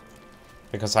well.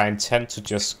 Because I intend to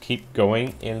just keep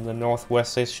going in the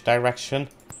northwest-ish direction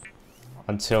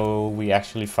until we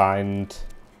actually find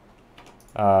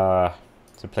the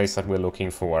place that we're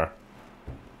looking for.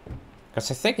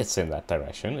 Because I think it's in that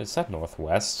direction. It's at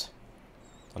northwest.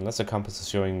 Unless the compass is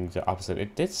showing the opposite.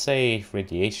 It did say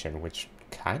radiation, which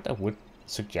kind of would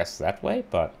suggest that way,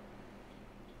 but...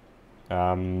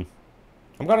 I'm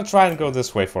gonna try and go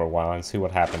this way for a while and see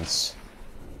what happens.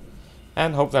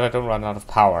 And hope that I don't run out of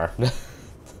power.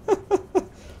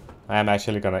 I am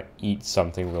actually gonna eat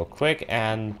something real quick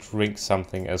and drink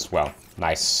something as well.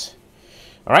 Nice.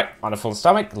 Alright, on a full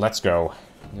stomach, let's go.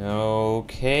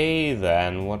 Okay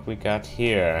then, what we got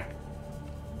here?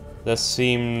 This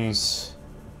seems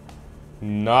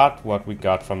not what we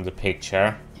got from the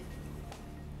picture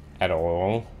at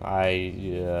all.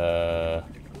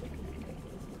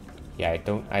 Yeah,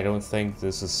 I don't think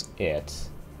this is it.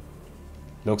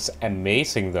 Looks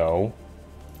amazing though,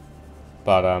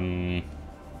 but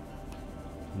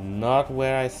not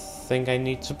where I think I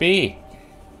need to be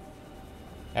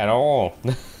at all.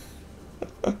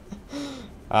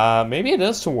 Maybe it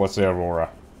is towards the Aurora.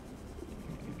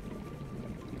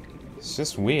 It's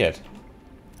just weird.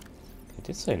 It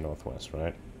did say northwest,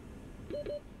 right?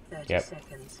 30 Yep.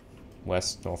 seconds.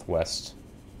 West, northwest.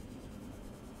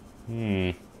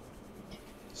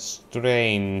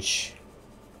 Strange.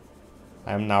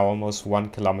 I'm now almost 1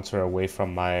 kilometer away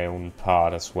from my own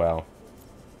pod as well.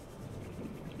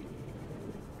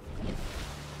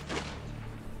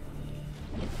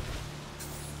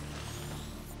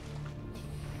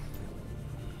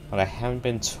 But I haven't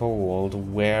been told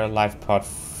where life pod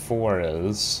 4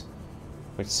 is.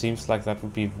 Which seems like that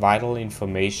would be vital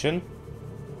information.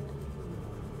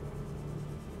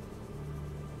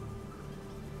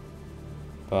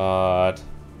 But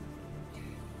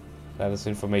that is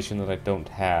information that I don't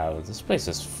have. This place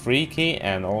is freaky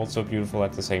and also beautiful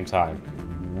at the same time.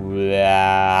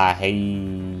 Hey,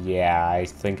 yeah, I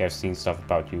think I've seen stuff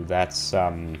about you. That's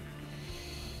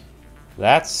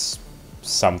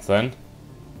something.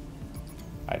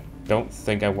 I don't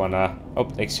think I wanna...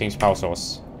 Oh, exchange power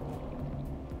source.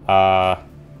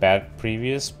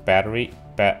 Previous battery,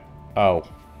 oh.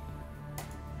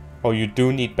 Oh, you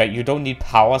do need, you don't need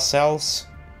power cells?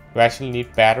 You actually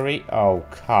need battery? Oh,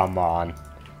 come on.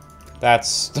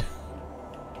 That's...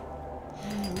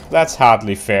 That's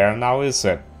hardly fair, now is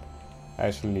it? I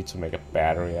actually need to make a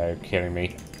battery, are you kidding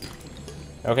me?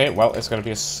 Okay, well, it's gonna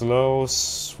be a slow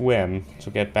swim to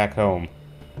get back home.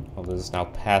 Well, this is now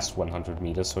past 100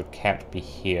 meters, so it can't be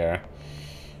here.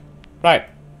 Right.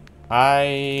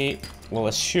 I will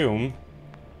assume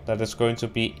that it's going to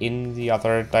be in the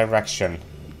other direction.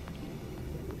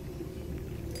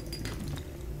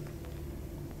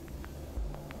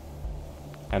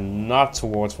 And not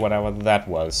towards whatever that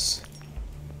was.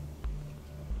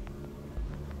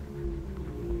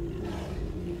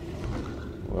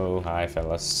 Whoa, hi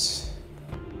fellas.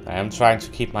 I am trying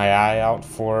to keep my eye out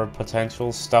for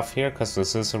potential stuff here, because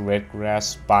this is a red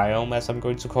grass biome, as I'm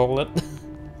going to call it.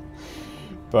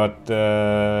 But,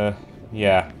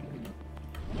 yeah.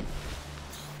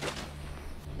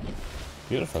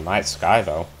 Beautiful night sky,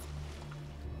 though.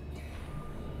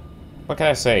 What can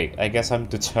I say? I guess I'm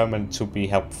determined to be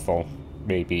helpful.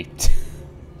 Maybe.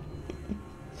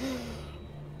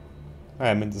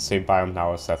 I'm in the same biome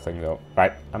now as that thing, though.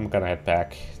 Right, I'm gonna head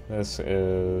back. This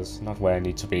is not where I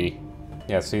need to be.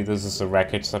 Yeah, see, this is the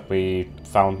wreckage that we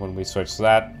found when we searched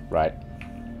that. Right.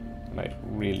 And I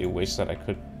really wish that I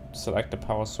could select the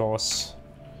power source.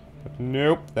 But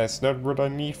nope, that's not what I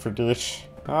need for this.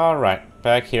 Alright,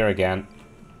 back here again.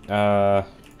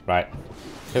 Right.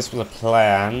 Here's the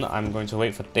plan. I'm going to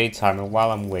wait for daytime, and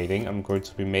while I'm waiting, I'm going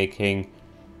to be making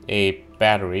a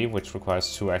battery, which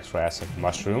requires 2 extra acid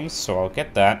mushrooms. So I'll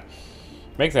get that,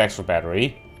 make the extra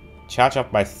battery, charge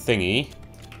up my thingy,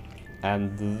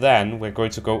 and then we're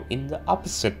going to go in the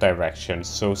opposite direction,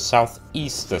 so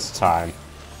southeast this time.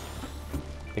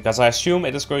 Because I assume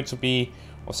it is going to be...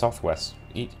 or southwest.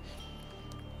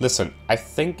 Listen, I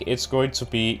think it's going to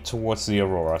be towards the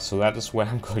Aurora, so that is where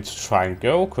I'm going to try and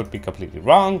go. Could be completely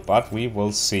wrong, but we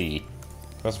will see.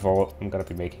 First of all, I'm going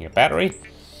to be making a battery.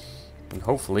 And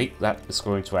hopefully that is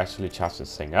going to actually charge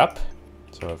this thing up.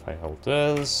 So if I hold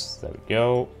this, there we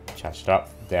go. Charged up,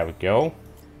 there we go.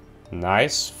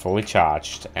 Nice, fully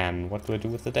charged. And what do I do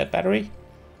with the dead battery?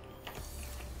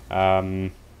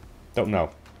 Don't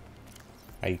know.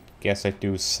 I guess I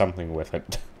do something with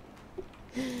it.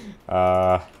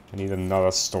 I need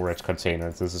another storage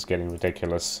container. This is getting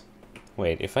ridiculous.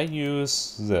 Wait, if I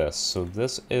use this, so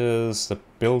this is the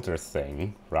builder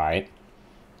thing, right?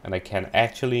 And I can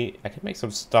make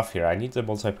some stuff here. I need the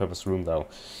multi-purpose room though.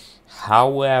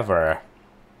 However,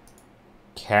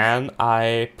 can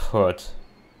I put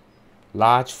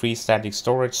large freestanding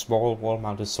storage, small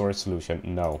wall-mounted storage solution?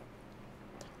 No.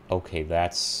 Okay,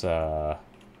 that's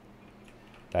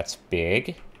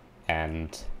big,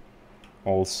 and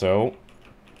also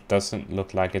doesn't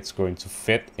look like it's going to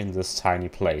fit in this tiny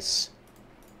place.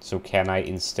 So can I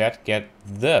instead get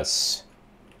this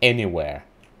anywhere?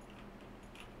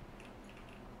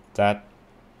 That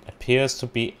appears to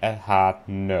be a hard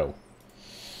no.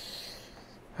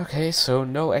 Okay, so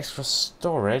no extra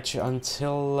storage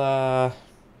until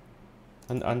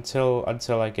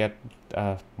until I get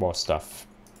more stuff.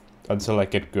 Until I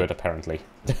get good, apparently.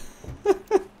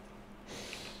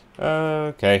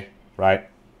 Okay, right.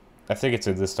 I think it's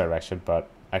in this direction, but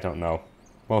I don't know.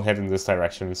 We'll head in this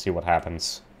direction and see what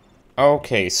happens.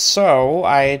 Okay, so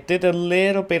I did a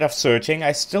little bit of searching.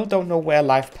 I still don't know where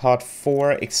Life Pod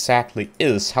 4 exactly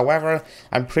is. However,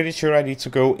 I'm pretty sure I need to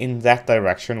go in that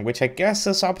direction, which I guess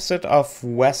is opposite of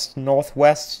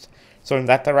west-northwest. So in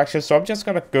that direction. So I'm just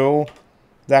gonna go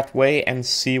that way and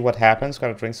see what happens.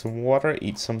 Gotta drink some water,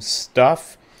 eat some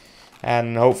stuff,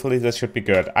 and hopefully this should be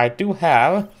good. I do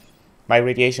have my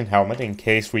radiation helmet in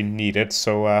case we need it,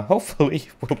 so hopefully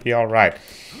we'll be alright.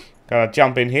 Gonna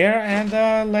jump in here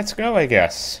and let's go, I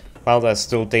guess. Well, there's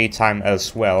still daytime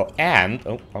as well, and...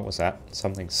 oh, what was that?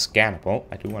 Something scannable.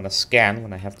 I do want to scan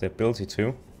when I have the ability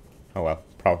to. Oh well,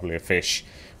 probably a fish.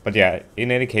 But yeah,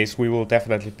 in any case, we will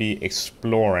definitely be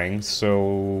exploring, so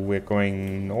we're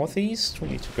going northeast? We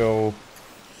need to go...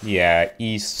 yeah,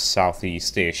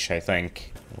 east-southeast-ish, I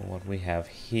think. What we have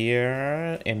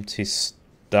here, empty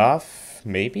stuff,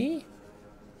 maybe?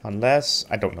 Unless,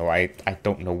 I don't know, I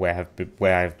don't know where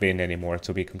I've been anymore,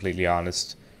 to be completely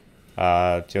honest.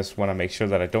 Just want to make sure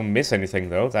that I don't miss anything,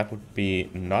 though. That would be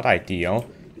not ideal.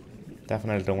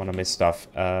 Definitely don't want to miss stuff.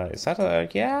 Is that a...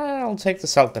 Yeah, I'll take the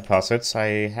salt deposits.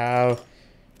 I have...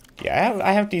 Yeah,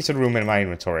 I have decent room in my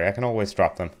inventory. I can always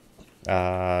drop them.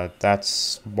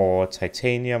 That's more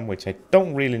titanium, which I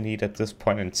don't really need at this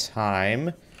point in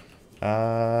time.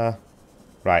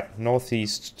 Right,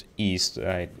 northeast, east.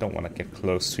 I don't want to get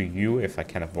close to you if I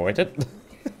can avoid it.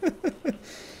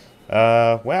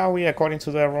 Where are we according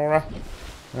to the Aurora?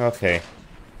 Okay.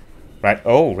 Right,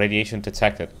 oh, radiation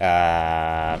detected.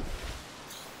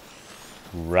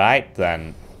 Right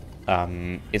then.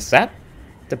 Is that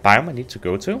the biome I need to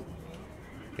go to?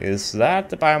 Is that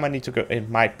the biome I need to go? It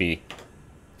might be.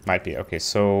 Might be. Okay,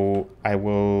 so I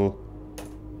will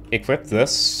equip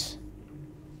this.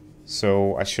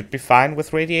 So I should be fine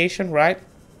with radiation, right?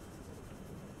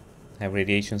 I have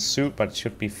radiation suit, but it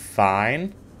should be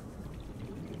fine.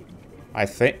 I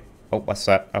think... Oh, what's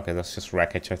that? Okay, that's just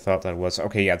wreckage. I thought that was...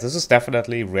 Okay, yeah, this is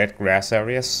definitely red grass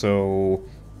area, so...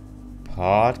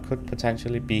 Pod could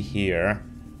potentially be here.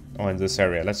 Or in this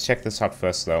area. Let's check this out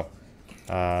first, though.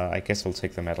 I guess we'll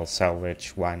take the metal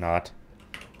salvage. Why not?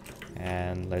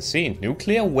 And let's see.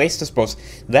 Nuclear waste disposal.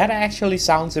 That actually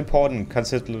sounds important,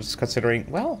 considering...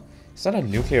 Well, is that a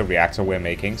nuclear reactor we're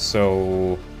making?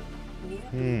 So...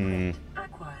 Why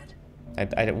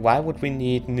would we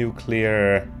need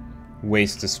nuclear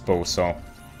waste disposal?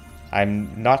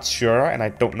 I'm not sure, and I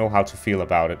don't know how to feel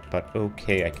about it, but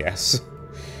okay, I guess.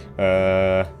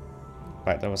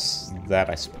 Right, that was that,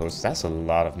 I suppose. That's a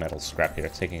lot of metal scrap here,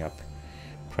 taking up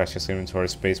precious inventory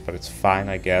space, but it's fine,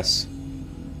 I guess.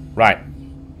 Right.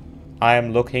 I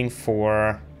am looking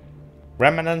for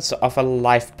remnants of a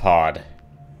life pod.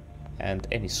 And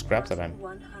any scrap that I'm...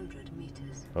 100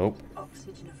 meters. Oh.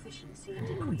 Oxygen efficiency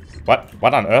decreased. What?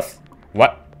 What on earth?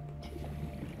 What?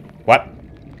 What?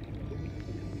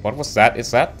 What was that?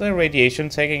 Is that the radiation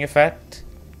taking effect?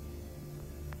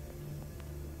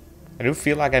 I do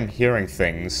feel like I'm hearing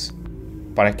things,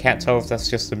 but I can't tell if that's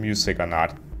just the music or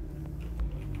not.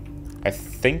 I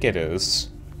think it is.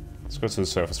 Let's go to the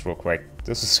surface real quick.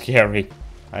 This is scary.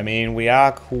 I mean, we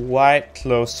are quite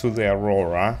close to the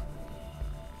Aurora.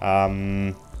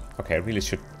 Okay, I really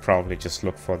should probably just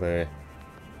look for the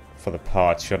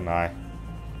pod, shouldn't I?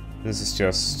 This is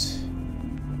just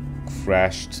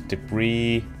crashed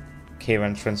debris. Cave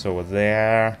entrance over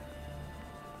there.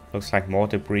 Looks like more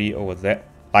debris over there.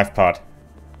 Life pod.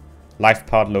 Life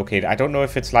pod located. I don't know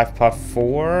if it's life pod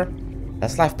 4.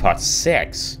 That's life pod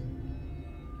 6.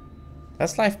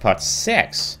 That's life pod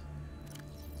 6.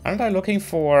 Aren't I looking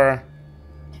for...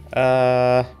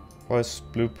 Where's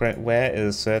blueprint? Where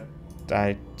is it?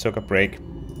 I took a break.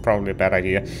 Probably a bad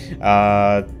idea.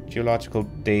 Geological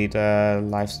data,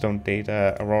 limestone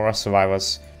data, Aurora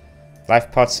survivors.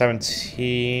 Life pod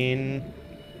 17.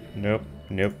 Nope,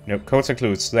 nope, nope. Codes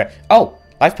includes there. Oh!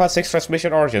 Life pod 6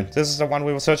 transmission origin. This is the one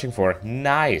we were searching for.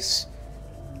 Nice.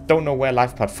 Don't know where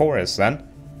life pod 4 is then.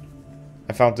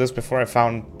 I found this before I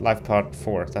found life pod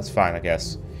 4. That's fine, I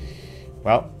guess.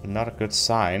 Well, not a good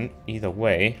sign either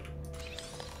way.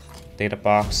 Data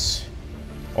box.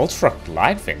 Ultra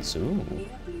glide things. Ooh. New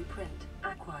blueprint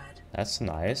acquired. That's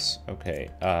nice. Okay.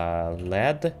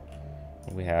 Lead.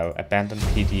 We have abandoned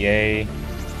PDA.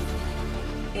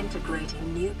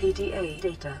 Integrating new PDA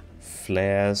data.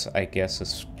 Flares, I guess,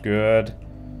 is good.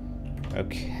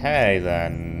 Okay,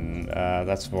 then.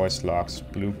 That's voice logs.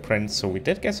 Blueprints. So we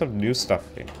did get some new stuff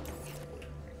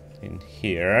in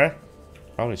here.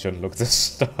 Probably shouldn't look this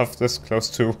stuff this close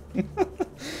to.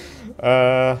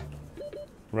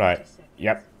 Right.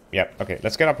 Yep. Okay,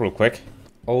 let's get up real quick.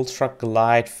 Ultra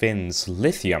glide fins.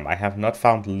 Lithium. I have not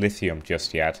found lithium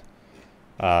just yet.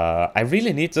 I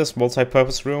really need this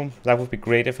multi-purpose room. That would be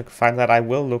great if I could find that. I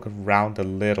will look around a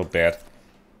little bit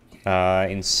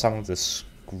in some of the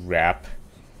scrap.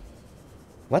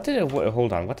 What did it...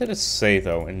 Hold on. What did it say,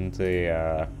 though, in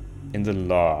the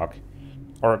log?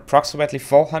 Or approximately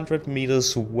 400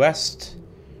 meters west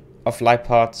of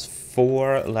Lipod's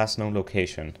 4 last known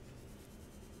location.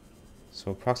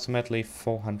 So approximately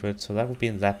 400. So that would be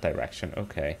in that direction.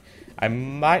 Okay. I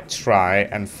might try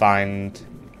and find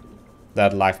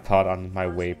that life pod on my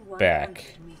way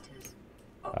back.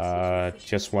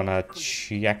 Just wanna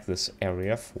check this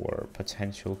area for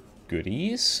potential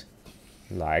goodies.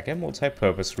 Like a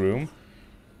multi-purpose room.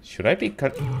 Should I be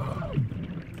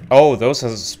Oh, those are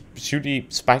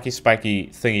shooty, spiky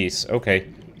thingies. Okay.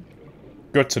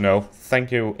 Good to know.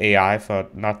 Thank you, AI, for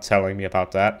not telling me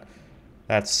about that.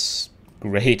 That's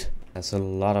Great. There's a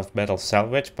lot of metal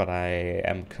salvage, but I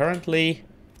am currently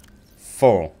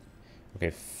full. Okay,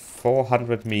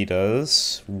 400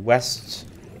 meters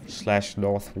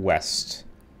west/northwest.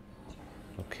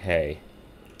 Okay.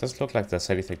 Doesn't look like there's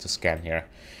anything to scan here.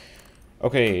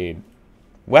 Okay,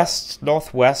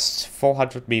 west/northwest,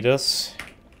 400 meters.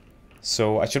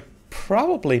 So I should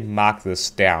probably mark this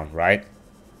down, right?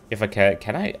 If I can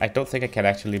I don't think I can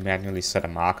actually manually set a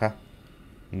marker.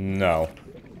 No.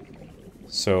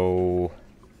 So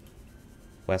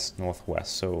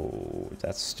west/northwest, so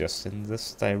that's just in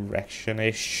this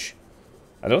direction-ish.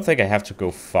 I don't think I have to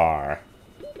go far,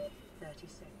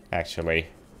 actually.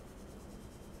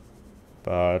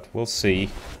 But we'll see.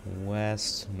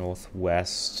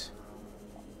 West/northwest.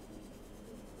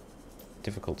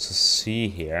 Difficult to see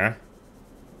here.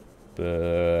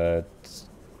 But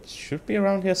it should be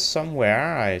around here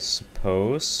somewhere, I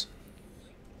suppose.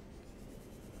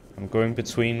 I'm going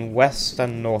between west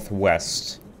and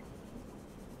northwest.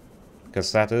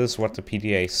 Because that is what the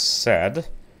PDA said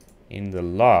in the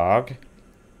log.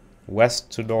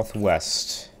 West to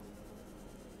northwest.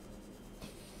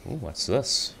 Ooh, what's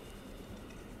this?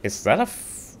 Is that a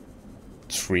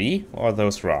tree or are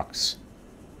those rocks?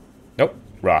 Nope,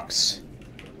 rocks.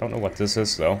 Don't know what this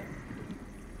is though.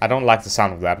 I don't like the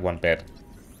sound of that one bit.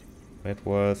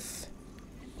 Whitworth.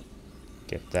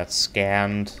 Get that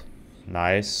scanned.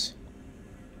 Nice.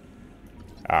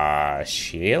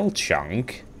 Shale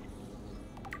chunk.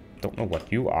 Don't know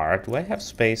what you are. Do I have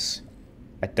space?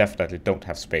 I definitely don't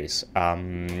have space.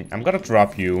 I'm gonna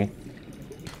drop you.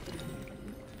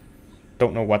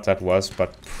 Don't know what that was,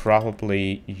 but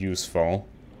probably useful.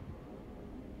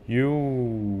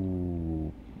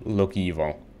 You look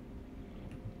evil.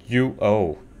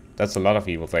 Oh, that's a lot of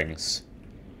evil things.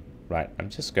 Right, I'm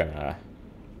just gonna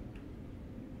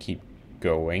keep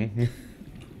going.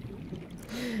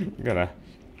 I'm gonna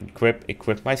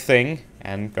equip my thing,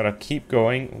 and gonna keep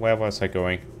going. Where was I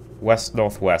going?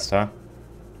 West-northwest, huh?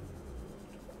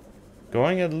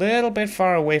 Going a little bit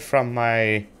far away from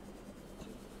my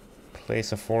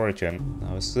place of origin.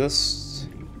 Now is this...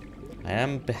 I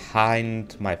am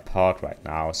behind my pod right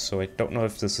now, so I don't know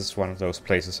if this is one of those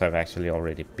places I've actually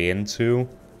already been to.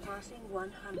 Passing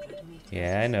 100 meters.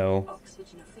 Yeah, I know.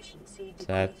 Oxygen efficiency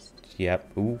That... decreased.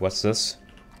 Yep. Ooh, what's this?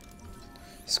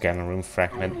 Scanner room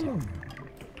fragment.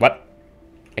 What?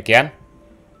 Again?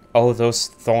 Oh, those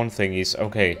thorn thingies.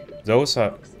 Okay, those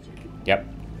are... Yep.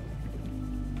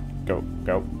 Go,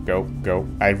 go, go, go.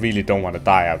 I really don't want to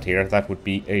die out here. That would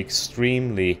be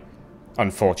extremely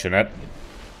unfortunate.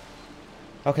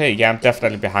 Okay, yeah, I'm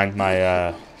definitely behind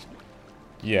my,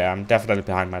 yeah, I'm definitely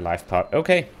behind my life pod.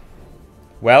 Okay.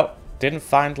 Well, didn't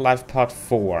find life pod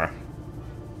 4.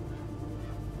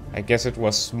 I guess it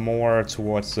was more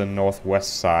towards the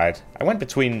northwest side. I went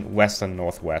between west and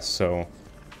northwest, so...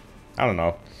 I don't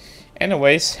know.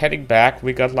 Anyways, heading back,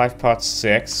 we got life pod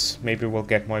 6. Maybe we'll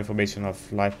get more information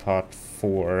of life pod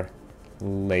 4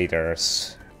 later.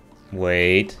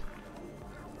 Wait.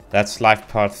 That's life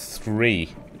pod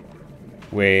 3.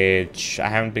 Which I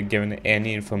haven't been given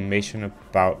any information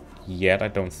about yet, I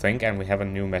don't think. And we have a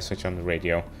new message on the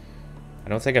radio. I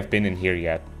don't think I've been in here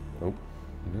yet. Oh.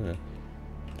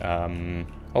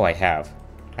 Oh, I have.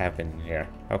 I have been in here.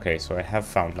 Okay, so I have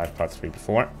found life pod 3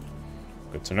 before.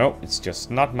 Good to know. It's just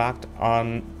not marked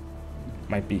on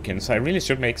my beacons. I really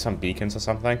should make some beacons or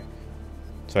something.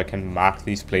 So I can mark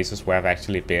these places where I've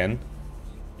actually been.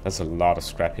 There's a lot of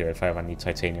scrap here if I ever need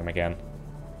titanium again.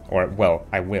 Or, well,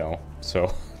 I will.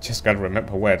 So, just gotta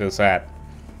remember where it is at.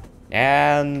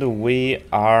 And we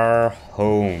are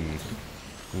home.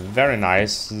 Very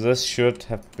nice. This should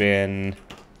have been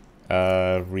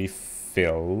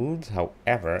refilled.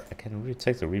 However, I can really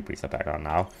take the rebreather back on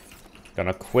now.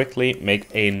 Gonna quickly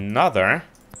make another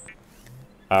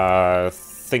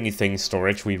thingy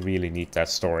storage. We really need that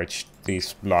storage.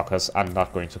 These blockers are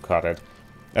not going to cut it.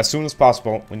 As soon as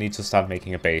possible, we need to start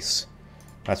making a base.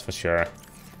 That's for sure.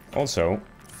 Also,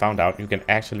 found out you can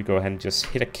actually go ahead and just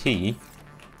hit a key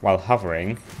while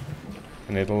hovering,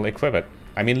 and it'll equip it.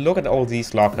 I mean, look at all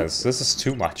these lockers. This is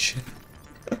too much.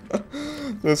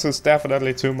 This is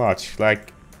definitely too much.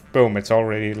 Like, boom, it's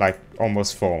already, like,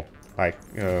 almost full. Like,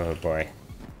 oh boy.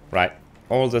 Right.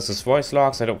 All this is voice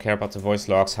logs. I don't care about the voice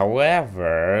logs.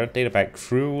 However, databank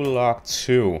crew log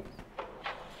 2.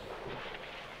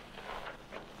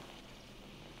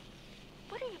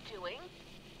 What are you doing?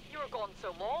 You were gone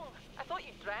so long. I thought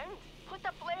you drowned. Put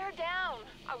the flare down.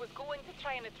 I was going to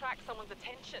try and attract someone's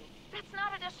attention. That's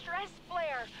not a distress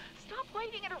flare. Stop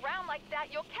waving it around like that.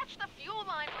 You'll catch the fuel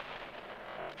line.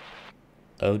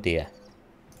 Oh dear.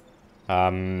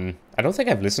 I don't think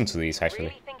I've listened to these actually.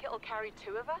 Really think it'll carry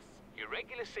 2 of us? Your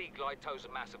regular sea glide tows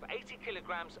a mass of 80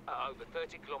 kilograms at over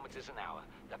 30 kilometers an hour.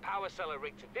 The power cellar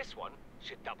rig to this one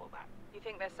should double that. You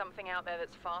think there's something out there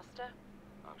that's faster?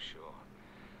 I'm sure.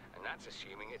 And that's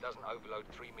assuming it doesn't overload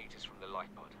 3 meters from the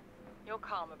light pod. You're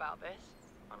calm about this.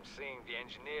 I'm seeing the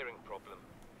engineering problem.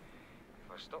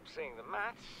 If I stop seeing the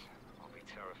maths, I'll be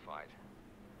terrified.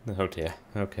 Oh dear.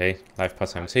 Okay. Life pod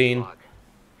 17.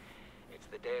 It's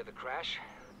the day of the crash.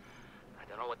 I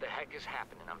don't know what the heck is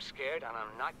happening. I'm scared and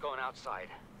I'm not going outside.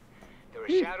 There are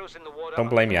shadows in the water. Don't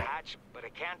blame under ya. the hatch, but I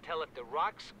can't tell if they're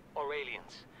rocks or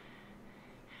aliens.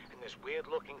 And there's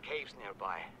weird-looking caves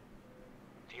nearby.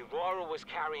 The Aurora was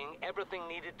carrying everything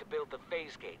needed to build the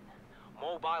phase gate.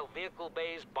 Mobile vehicle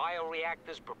bays,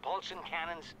 bioreactors, propulsion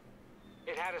cannons.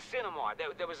 It had a cinema.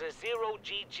 There was a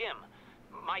zero-G gym.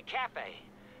 My cafe.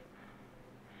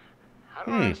 I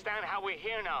don't understand how we're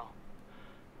here now.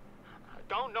 I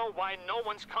don't know why no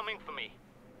one's coming for me.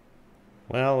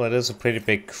 Well, it is a pretty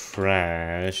big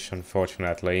crash,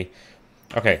 unfortunately.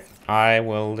 Okay, I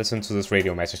will listen to this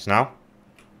radio message now.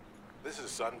 This is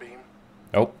Sunbeam.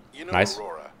 Oh, You know nice.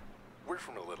 Aurora. We're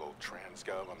from a little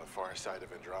transgov on the far side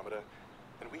of Andromeda,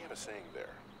 and we have a saying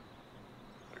there.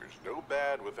 There's no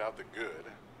bad without the good,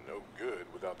 no good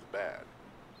without the bad.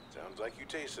 Sounds like you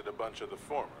tasted a bunch of the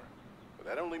former, but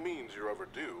that only means you're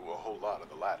overdue a whole lot of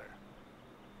the latter.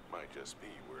 Might just be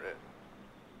we're it.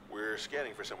 We're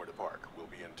scanning for somewhere to park. We'll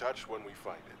be in touch when we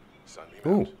find it. Sunbeam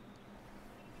Ooh.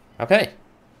 out. Okay.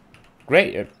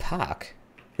 Great, park.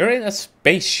 You're in a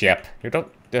spaceship. You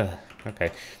don't...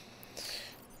 okay.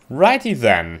 Righty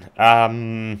then.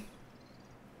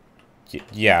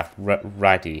 Yeah,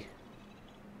 righty.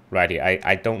 Righty.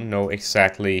 I don't know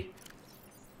exactly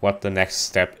what the next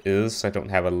step is. I don't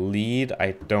have a lead.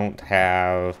 I don't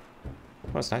have...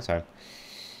 Oh, it's nighttime.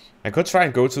 I could try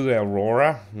and go to the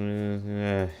Aurora.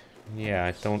 Yeah,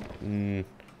 I don't...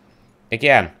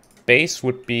 Again, base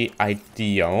would be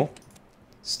ideal.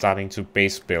 Starting to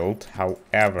base build.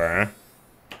 However,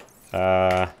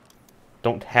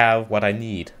 don't have what I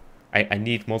need. I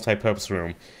need multi-purpose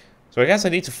room. So I guess I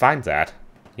need to find that.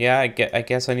 Yeah, I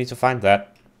guess I need to find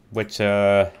that. Which,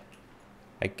 I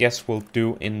guess we'll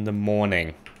do in the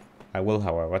morning. I will,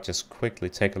 however, just quickly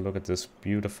take a look at this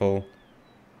beautiful...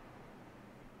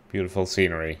 beautiful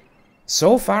scenery.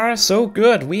 So far, so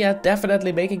good. We are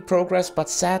definitely making progress, but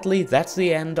sadly, that's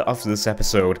the end of this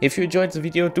episode. If you enjoyed the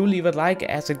video, do leave a like,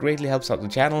 as it greatly helps out the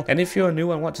channel. And if you're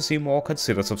new and want to see more,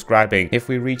 consider subscribing. If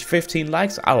we reach 15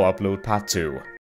 likes, I'll upload part 2.